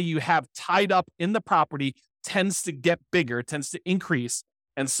amount of money you have tied up in the property tends to get bigger, tends to increase.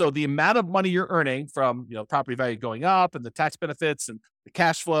 And so the amount of money you're earning from, property value going up and the tax benefits and the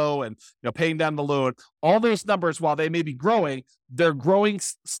cash flow and, paying down the loan, all those numbers, while they may be growing, they're growing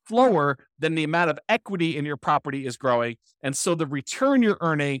slower than the amount of equity in your property is growing. And so the return you're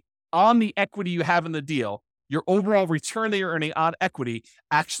earning on the equity you have in the deal, your overall return that you're earning on equity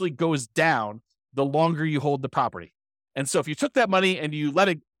actually goes down the longer you hold the property. And so if you took that money and you let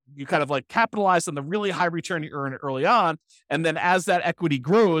it, you kind of like capitalize on the really high return you earn early on. And then as that equity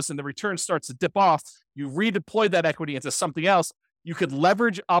grows and the return starts to dip off, you redeploy that equity into something else. You could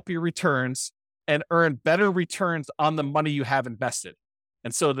leverage up your returns and earn better returns on the money you have invested.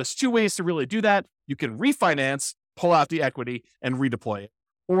 And so there's two ways to really do that. You can refinance, pull out the equity and redeploy it.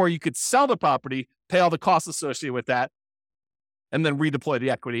 Or you could sell the property, pay all the costs associated with that, and then redeploy the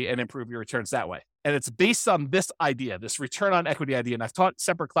equity and improve your returns that way. And it's based on this idea, this return on equity idea. And I've taught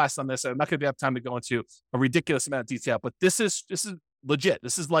separate classes on this, and I'm not going to have time to go into a ridiculous amount of detail, but this is legit.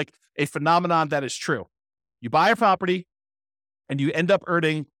 This is like a phenomenon that is true. You buy a property and you end up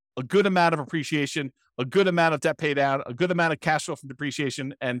earning a good amount of appreciation, a good amount of debt pay down, a good amount of cash flow from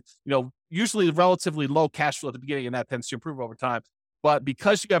depreciation, and usually relatively low cash flow at the beginning, and that tends to improve over time. But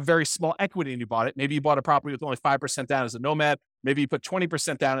because you have very small equity and you bought it, maybe you bought a property with only 5% down as a nomad, maybe you put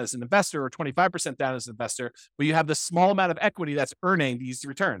 20% down as an investor or 25% down as an investor, but you have this small amount of equity that's earning these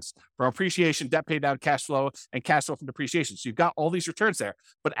returns from appreciation, debt pay down, cash flow, and cash flow from depreciation. So you've got all these returns there.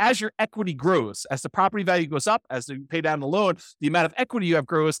 But as your equity grows, as the property value goes up, as you pay down the loan, the amount of equity you have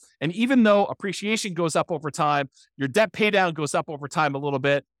grows. And even though appreciation goes up over time, your debt pay down goes up over time a little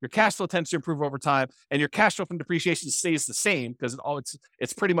bit, your cash flow tends to improve over time, and your cash flow from depreciation stays the same because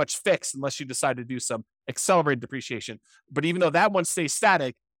it's pretty much fixed unless you decide to do some accelerated depreciation. But even though that one stays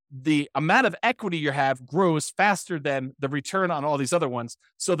static, the amount of equity you have grows faster than the return on all these other ones,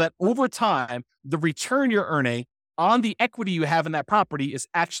 so that over time, the return you're earning on the equity you have in that property is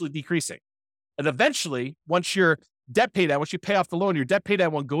actually decreasing. And eventually, once your debt pay down, once you pay off the loan, your debt pay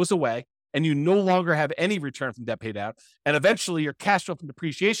down one goes away and you no longer have any return from debt pay down. And eventually your cash flow from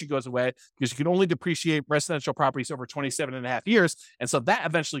depreciation goes away because you can only depreciate residential properties over 27 and a half years. And so that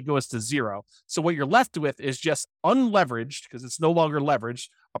eventually goes to zero. So what you're left with is just unleveraged, because it's no longer leveraged,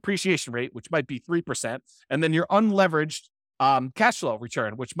 appreciation rate, which might be 3%. And then your unleveraged cash flow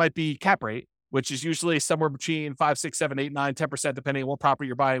return, which might be cap rate, which is usually somewhere between 5, 6, 7, 8, 9, 10%, depending on what property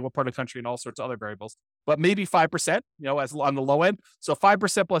you're buying, what part of the country, and all sorts of other variables. But maybe 5%, as on the low end. So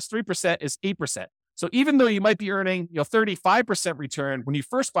 5% plus 3% is 8%. So even though you might be earning, 35% return when you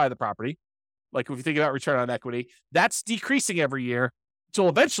first buy the property, like if you think about return on equity, that's decreasing every year So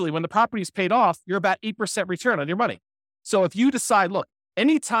eventually, when the property is paid off, you're about 8% return on your money. So if you decide, look,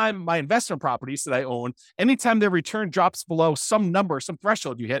 anytime my investment properties that I own, anytime their return drops below some number, some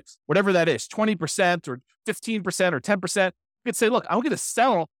threshold you hit, whatever that is, 20% or 15% or 10%, you could say, look, I'm going to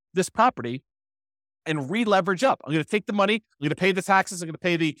sell this property and re-leverage up. I'm going to take the money. I'm going to pay the taxes. I'm going to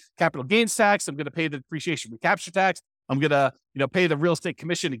pay the capital gains tax. I'm going to pay the depreciation recapture tax. I'm going to, pay the real estate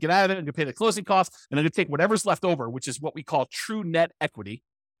commission to get out of it. I'm going to pay the closing costs, and I'm going to take whatever's left over, which is what we call true net equity.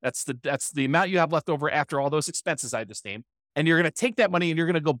 That's the amount you have left over after all those expenses I just named. And you're going to take that money and you're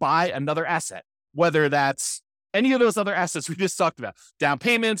going to go buy another asset, whether that's any of those other assets we just talked about: down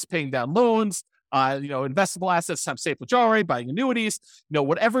payments, paying down loans, investable assets, times safe withdrawal, buying annuities,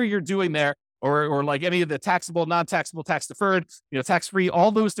 whatever you're doing there. Or like any of the taxable, non-taxable, tax deferred, tax-free, all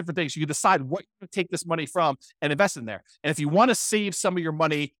those different things. You decide what you take this money from and invest in there. And if you want to save some of your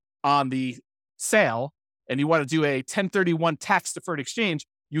money on the sale and you want to do a 1031 tax deferred exchange,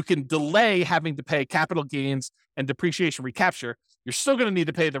 you can delay having to pay capital gains and depreciation recapture. You're still going to need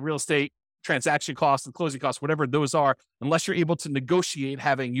to pay the real estate transaction costs and closing costs, whatever those are, unless you're able to negotiate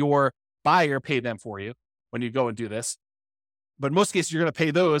having your buyer pay them for you when you go and do this. But in most cases, you're going to pay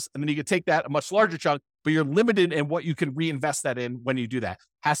those, and then you can take that a much larger chunk, but you're limited in what you can reinvest that in when you do that.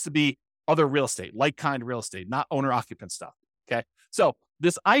 Has to be other real estate, like-kind real estate, not owner-occupant stuff, okay? So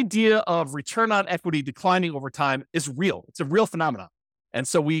this idea of return on equity declining over time is real. It's a real phenomenon. And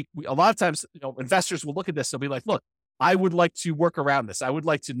so we a lot of times, investors will look at this. They'll be like, look, I would like to work around this. I would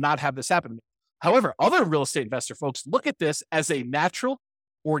like to not have this happen. However, other real estate investor folks look at this as a natural,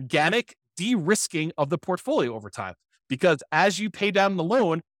 organic de-risking of the portfolio over time. Because as you pay down the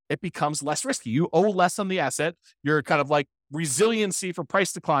loan, it becomes less risky. You owe less on the asset. Your kind of like resiliency for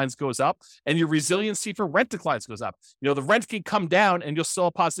price declines goes up, and your resiliency for rent declines goes up. The rent can come down and you'll still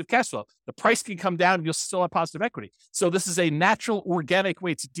have positive cash flow. The price can come down and you'll still have positive equity. So this is a natural, organic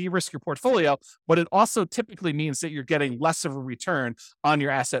way to de-risk your portfolio, but it also typically means that you're getting less of a return on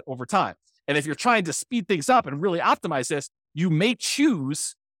your asset over time. And if you're trying to speed things up and really optimize this, you may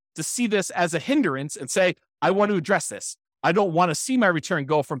choose to see this as a hindrance and say, I want to address this. I don't want to see my return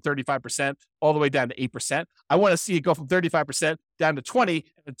go from 35% all the way down to 8%. I want to see it go from 35% down to 20.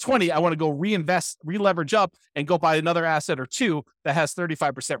 And 20, I want to go reinvest, re-leverage up, and go buy another asset or two that has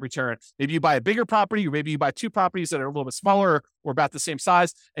 35% return. Maybe you buy a bigger property, or maybe you buy two properties that are a little bit smaller or about the same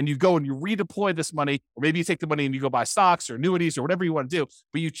size, and you go and you redeploy this money, or maybe you take the money and you go buy stocks or annuities or whatever you want to do,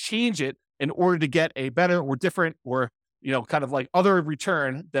 but you change it in order to get a better or different or kind of like other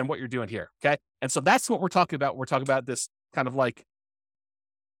return than what you're doing here. Okay. And so that's what we're talking about. We're talking about this kind of like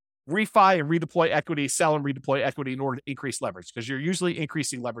refi and redeploy equity, sell and redeploy equity in order to increase leverage, because you're usually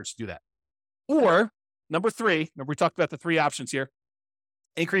increasing leverage to do that. Or number three, remember we talked about the three options here: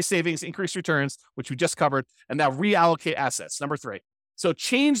 increase savings, increase returns, which we just covered, and now reallocate assets. Number three. So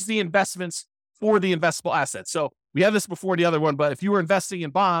change the investments for the investable assets. So we had this before the other one, but if you were investing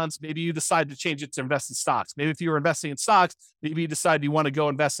in bonds, maybe you decide to change it to invest in stocks. Maybe if you were investing in stocks, maybe you decide you want to go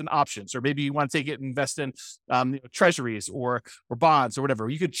invest in options, or maybe you want to take it and invest in treasuries or bonds or whatever.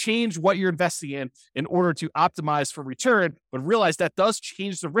 You could change what you're investing in order to optimize for return, but realize that does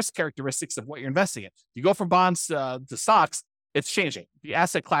change the risk characteristics of what you're investing in. You go from bonds to stocks, it's changing. The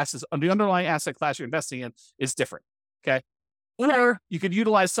asset classes, the underlying asset class you're investing in is different. Okay. Or you could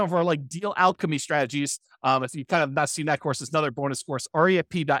utilize some of our like deal alchemy strategies. If you kind of not seen that course, it's another bonus course,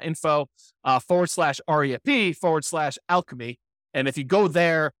 refp.info/REAP/alchemy. And if you go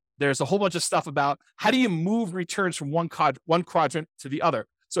there, there's a whole bunch of stuff about how do you move returns from one quadrant to the other.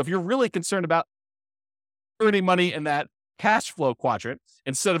 So if you're really concerned about earning money in that cash flow quadrant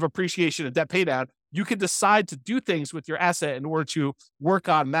instead of appreciation and debt pay down, you can decide to do things with your asset in order to work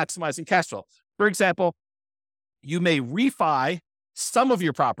on maximizing cash flow. For example, you may refi some of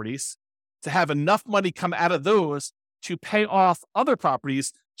your properties to have enough money come out of those to pay off other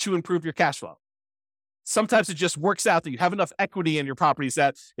properties to improve your cash flow. Sometimes it just works out that you have enough equity in your properties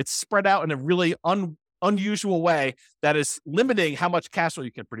that it's spread out in a really unusual way that is limiting how much cash flow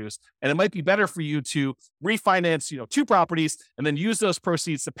you can produce. And it might be better for you to refinance, two properties and then use those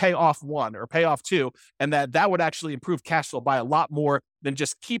proceeds to pay off one or pay off two. And that would actually improve cash flow by a lot more than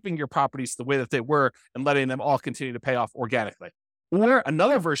just keeping your properties the way that they were and letting them all continue to pay off organically. Or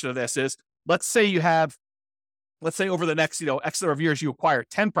another version of this is, let's say over the next, X number of years, you acquire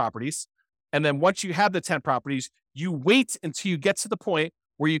 10 properties. And then once you have the 10 properties, you wait until you get to the point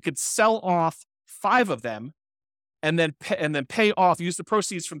where you could sell off 5 of them and then pay off, use the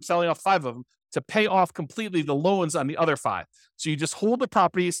proceeds from selling off 5 of them to pay off completely the loans on the other 5. So you just hold the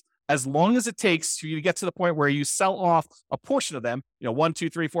properties as long as it takes for you to get to the point where you sell off a portion of them, 1, 2,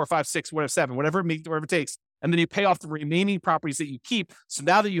 3, 4, 5, 6, whatever, 7, whatever it takes and then you pay off the remaining properties that you keep. So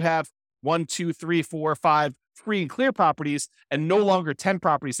now that you have 1, 2, 3, 4, 5 free and clear properties and no longer 10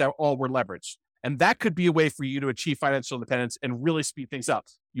 properties that all were leveraged. And that could be a way for you to achieve financial independence and really speed things up.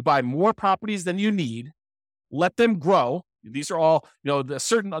 You buy more properties than you need, let them grow. These are all, the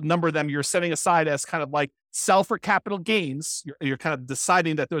certain number of them you're setting aside as kind of like sell for capital gains. You're kind of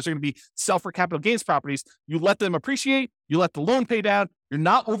deciding that those are going to be sell for capital gains properties. You let them appreciate, you let the loan pay down. You're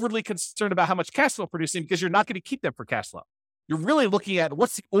not overly concerned about how much cash flow producing because you're not going to keep them for cash flow. You're really looking at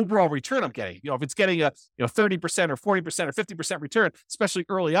what's the overall return I'm getting. If it's getting a 30% or 40% or 50% return, especially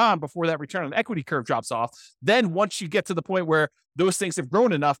early on before that return on equity curve drops off, then once you get to the point where those things have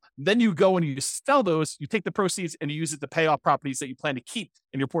grown enough, then you go and you sell those, you take the proceeds and you use it to pay off properties that you plan to keep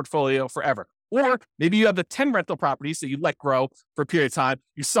in your portfolio forever. Or maybe you have the 10 rental properties that you let grow for a period of time.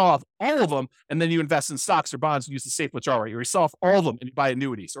 You sell off all of them, and then you invest in stocks or bonds and use the safe withdrawal rate. Or you sell off all of them and you buy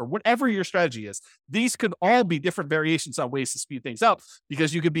annuities, or whatever your strategy is. These could all be different variations on ways to speed things up,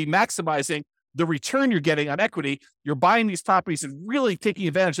 because you could be maximizing the return you're getting on equity. You're buying these properties and really taking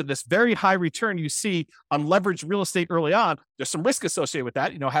advantage of this very high return you see on leveraged real estate early on. There's some risk associated with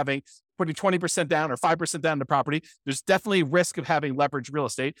that, putting 20% down or 5% down in the property. There's definitely risk of having leveraged real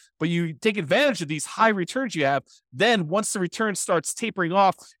estate, but you take advantage of these high returns you have. Then once the return starts tapering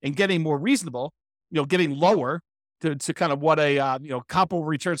off and getting more reasonable, getting lower to kind of what a, comparable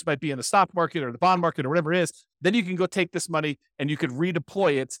returns might be in the stock market or the bond market or whatever it is, then you can go take this money and you could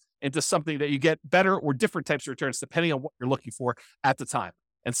redeploy it into something that you get better or different types of returns depending on what you're looking for at the time.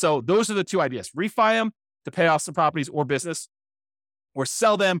 And so those are the two ideas: refi them to pay off some properties or business, or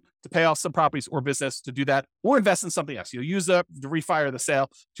sell them to pay off some properties or business to do that, or invest in something else. You'll use the refi or the sale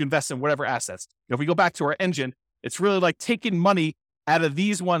to invest in whatever assets. If we go back to our engine, it's really like taking money out of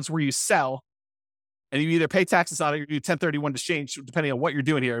these ones where you sell, and you either pay taxes on it or you do 1031 exchange, depending on what you're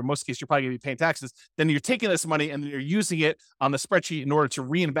doing here. In most cases, you're probably going to be paying taxes. Then you're taking this money and you're using it on the spreadsheet in order to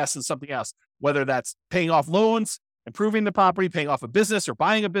reinvest in something else, whether that's paying off loans, improving the property, paying off a business or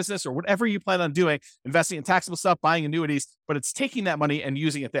buying a business or whatever you plan on doing, investing in taxable stuff, buying annuities, but it's taking that money and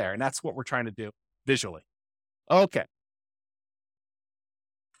using it there. And that's what we're trying to do visually. Okay.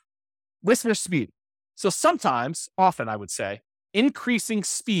 Risk versus speed. So often I would say, increasing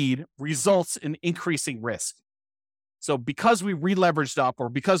speed results in increasing risk. So because we re-leveraged up or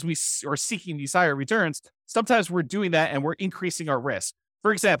because we are seeking these higher returns, sometimes we're doing that and we're increasing our risk.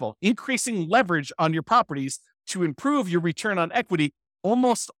 For example, increasing leverage on your properties to improve your return on equity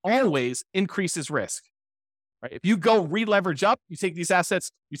almost always increases risk. Right? If you go re-leverage up, you take these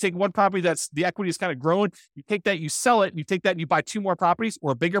assets, you take one property that's the equity is kind of growing, you take that, you sell it, and you take that and you buy two more properties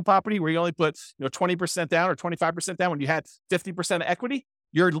or a bigger property where you only put 20% down or 25% down when you had 50% of equity,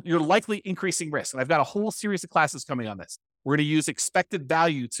 you're likely increasing risk. And I've got a whole series of classes coming on this. We're going to use expected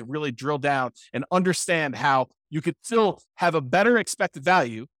value to really drill down and understand how you could still have a better expected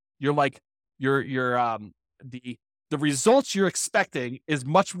value. The results you're expecting is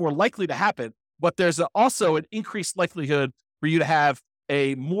much more likely to happen, but there's also an increased likelihood for you to have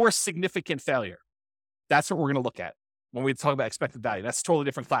a more significant failure. That's what we're going to look at when we talk about expected value. That's a totally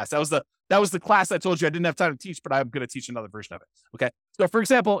different class. That was the class I told you I didn't have time to teach, but I'm going to teach another version of it. Okay. So for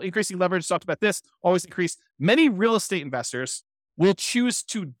example, increasing leverage, talked about this, always increase. Many real estate investors will choose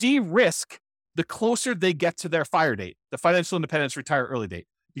to de-risk the closer they get to their FIRE date, the financial independence retire early date.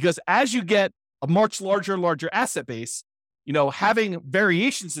 Because as you get a much larger asset base, having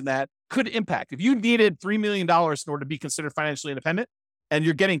variations in that could impact. If you needed $3 million in order to be considered financially independent and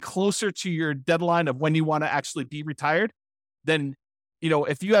you're getting closer to your deadline of when you want to actually be retired, then,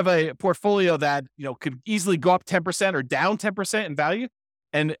 if you have a portfolio that, could easily go up 10% or down 10% in value,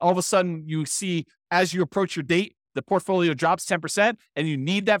 and all of a sudden you see as you approach your date, the portfolio drops 10% and you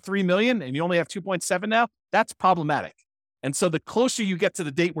need that 3 million and you only have 2.7 now, that's problematic. And so the closer you get to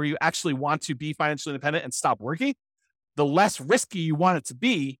the date where you actually want to be financially independent and stop working, the less risky you want it to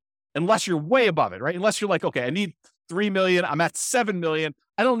be, unless you're way above it, right? Unless you're like, okay, I need 3 million, I'm at 7 million.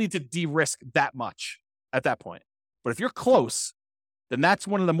 I don't need to de-risk that much at that point. But if you're close, then that's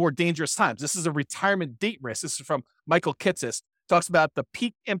one of the more dangerous times. This is a retirement date risk. This is from Michael Kitces. Talks about the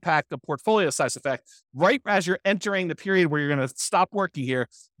peak impact of portfolio size effect. Right as you're entering the period where you're going to stop working here,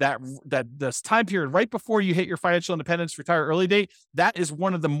 that this time period right before you hit your financial independence, retire early date, that is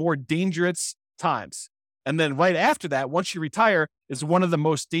one of the more dangerous times. And then right after that, once you retire, is one of the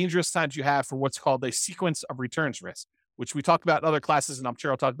most dangerous times you have for what's called a sequence of returns risk, which we talked about in other classes, and I'm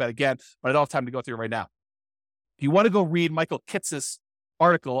sure I'll talk about again, but I don't have time to go through it right now. If you want to go read Michael Kitces'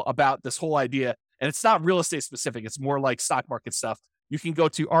 article about this whole idea, and it's not real estate specific, it's more like stock market stuff, you can go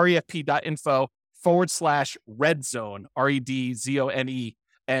to refp.info/red zone, REDZone,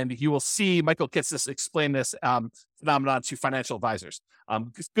 And you will see Michael Kitces explain this phenomenon to financial advisors.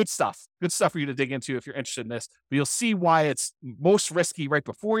 Good stuff for you to dig into if you're interested in this. But you'll see why it's most risky right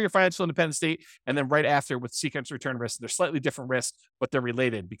before your financial independence date and then right after with sequence return risk. They're slightly different risks, but they're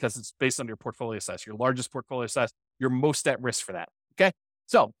related because it's based on your portfolio size. Your largest portfolio size, you're most at risk for that. Okay.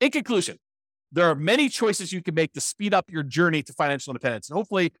 So in conclusion, there are many choices you can make to speed up your journey to financial independence. And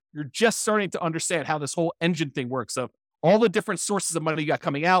hopefully you're just starting to understand how this whole engine thing works. So all the different sources of money you got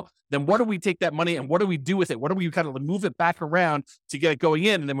coming out, then what do we take that money and what do we do with it? What do we kind of move it back around to get it going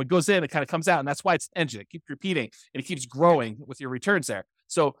in? And then when it goes in, it kind of comes out. And that's why it's an engine. It keeps repeating and it keeps growing with your returns there.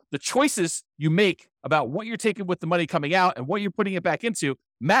 So the choices you make about what you're taking with the money coming out and what you're putting it back into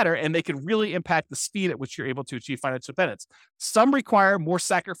matter, and they can really impact the speed at which you're able to achieve financial independence. Some require more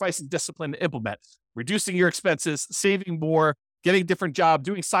sacrifice and discipline to implement. Reducing your expenses, saving more, getting a different job,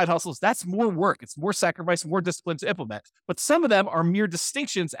 doing side hustles, that's more work. It's more sacrifice, more discipline to implement. But some of them are mere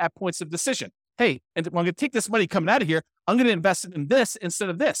distinctions at points of decision. Hey, and I'm going to take this money coming out of here, I'm going to invest it in this instead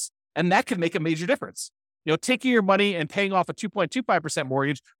of this. And that can make a major difference. Taking your money and paying off a 2.25%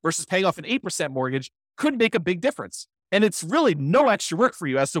 mortgage versus paying off an 8% mortgage could make a big difference. And it's really no extra work for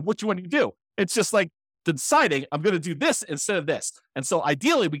you as to what you want to do. It's just like deciding I'm going to do this instead of this. And so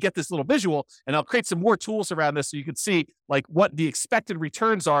ideally we get this little visual, and I'll create some more tools around this so you can see like what the expected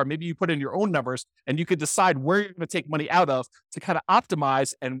returns are. Maybe you put in your own numbers and you could decide where you're going to take money out of to kind of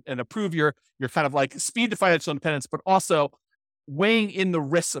optimize and improve your kind of like speed to financial independence, but also weighing in the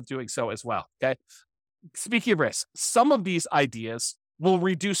risks of doing so as well. Okay. Speaking of risk, some of these ideas will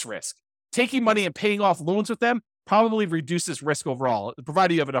reduce risk. Taking money and paying off loans with them probably reduces risk overall,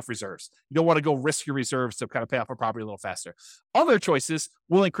 provided you have enough reserves. You don't want to go risk your reserves to kind of pay off a property a little faster. Other choices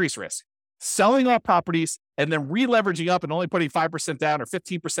will increase risk. Selling off properties and then re-leveraging up and only putting 5% down or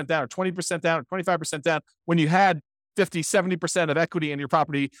 15% down or 20% down or 25% down when you had 50, 70% of equity in your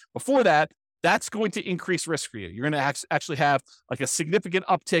property before that, that's going to increase risk for you. You're going to actually have like a significant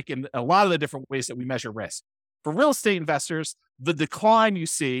uptick in a lot of the different ways that we measure risk. For real estate investors, the decline you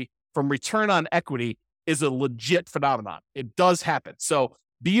see from return on equity is a legit phenomenon. It does happen. So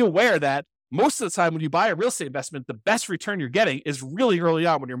be aware that most of the time when you buy a real estate investment, the best return you're getting is really early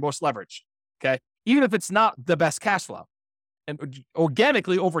on when you're most leveraged. Okay. Even if it's not the best cash flow. And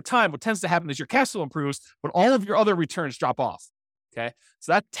organically over time, what tends to happen is your cash flow improves, but all of your other returns drop off. Okay.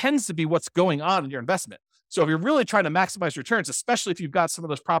 So that tends to be what's going on in your investment. So if you're really trying to maximize returns, especially if you've got some of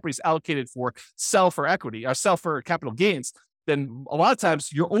those properties allocated for sell for equity or sell for capital gains, then a lot of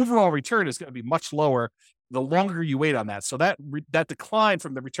times your overall return is going to be much lower the longer you wait on that. So that decline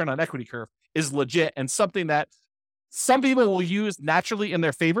from the return on equity curve is legit and something that some people will use naturally in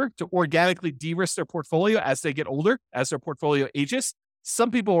their favor to organically de-risk their portfolio as they get older, as their portfolio ages. Some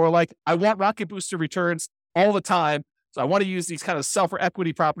people are like, I want rocket booster returns all the time. So I want to use these kind of sell for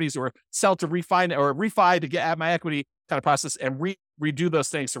equity properties or sell to refi to get at my equity kind of process and redo those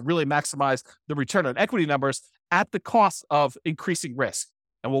things to really maximize the return on equity numbers at the cost of increasing risk.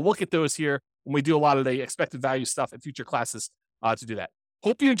 And we'll look at those here when we do a lot of the expected value stuff in future classes to do that.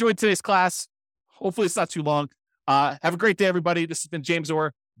 Hope you enjoyed today's class. Hopefully it's not too long. Have a great day, everybody. This has been James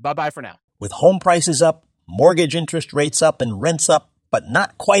Orr. Bye-bye for now. With home prices up, mortgage interest rates up, and rents up, but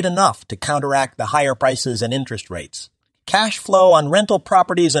not quite enough to counteract the higher prices and interest rates. Cash flow on rental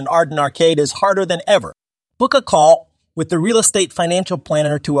properties in Arden Arcade is harder than ever. Book a call with the Real Estate Financial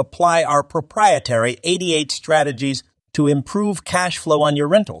Planner to apply our proprietary 88 strategies to improve cash flow on your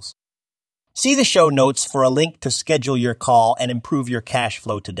rentals. See the show notes for a link to schedule your call and improve your cash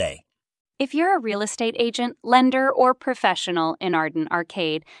flow today. If you're a real estate agent, lender, or professional in Arden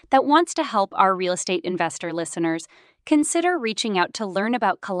Arcade that wants to help our real estate investor listeners, consider reaching out to learn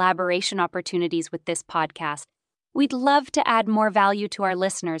about collaboration opportunities with this podcast. We'd love to add more value to our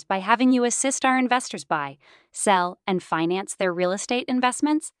listeners by having you assist our investors buy, sell, and finance their real estate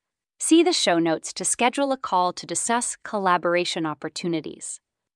investments. See the show notes to schedule a call to discuss collaboration opportunities.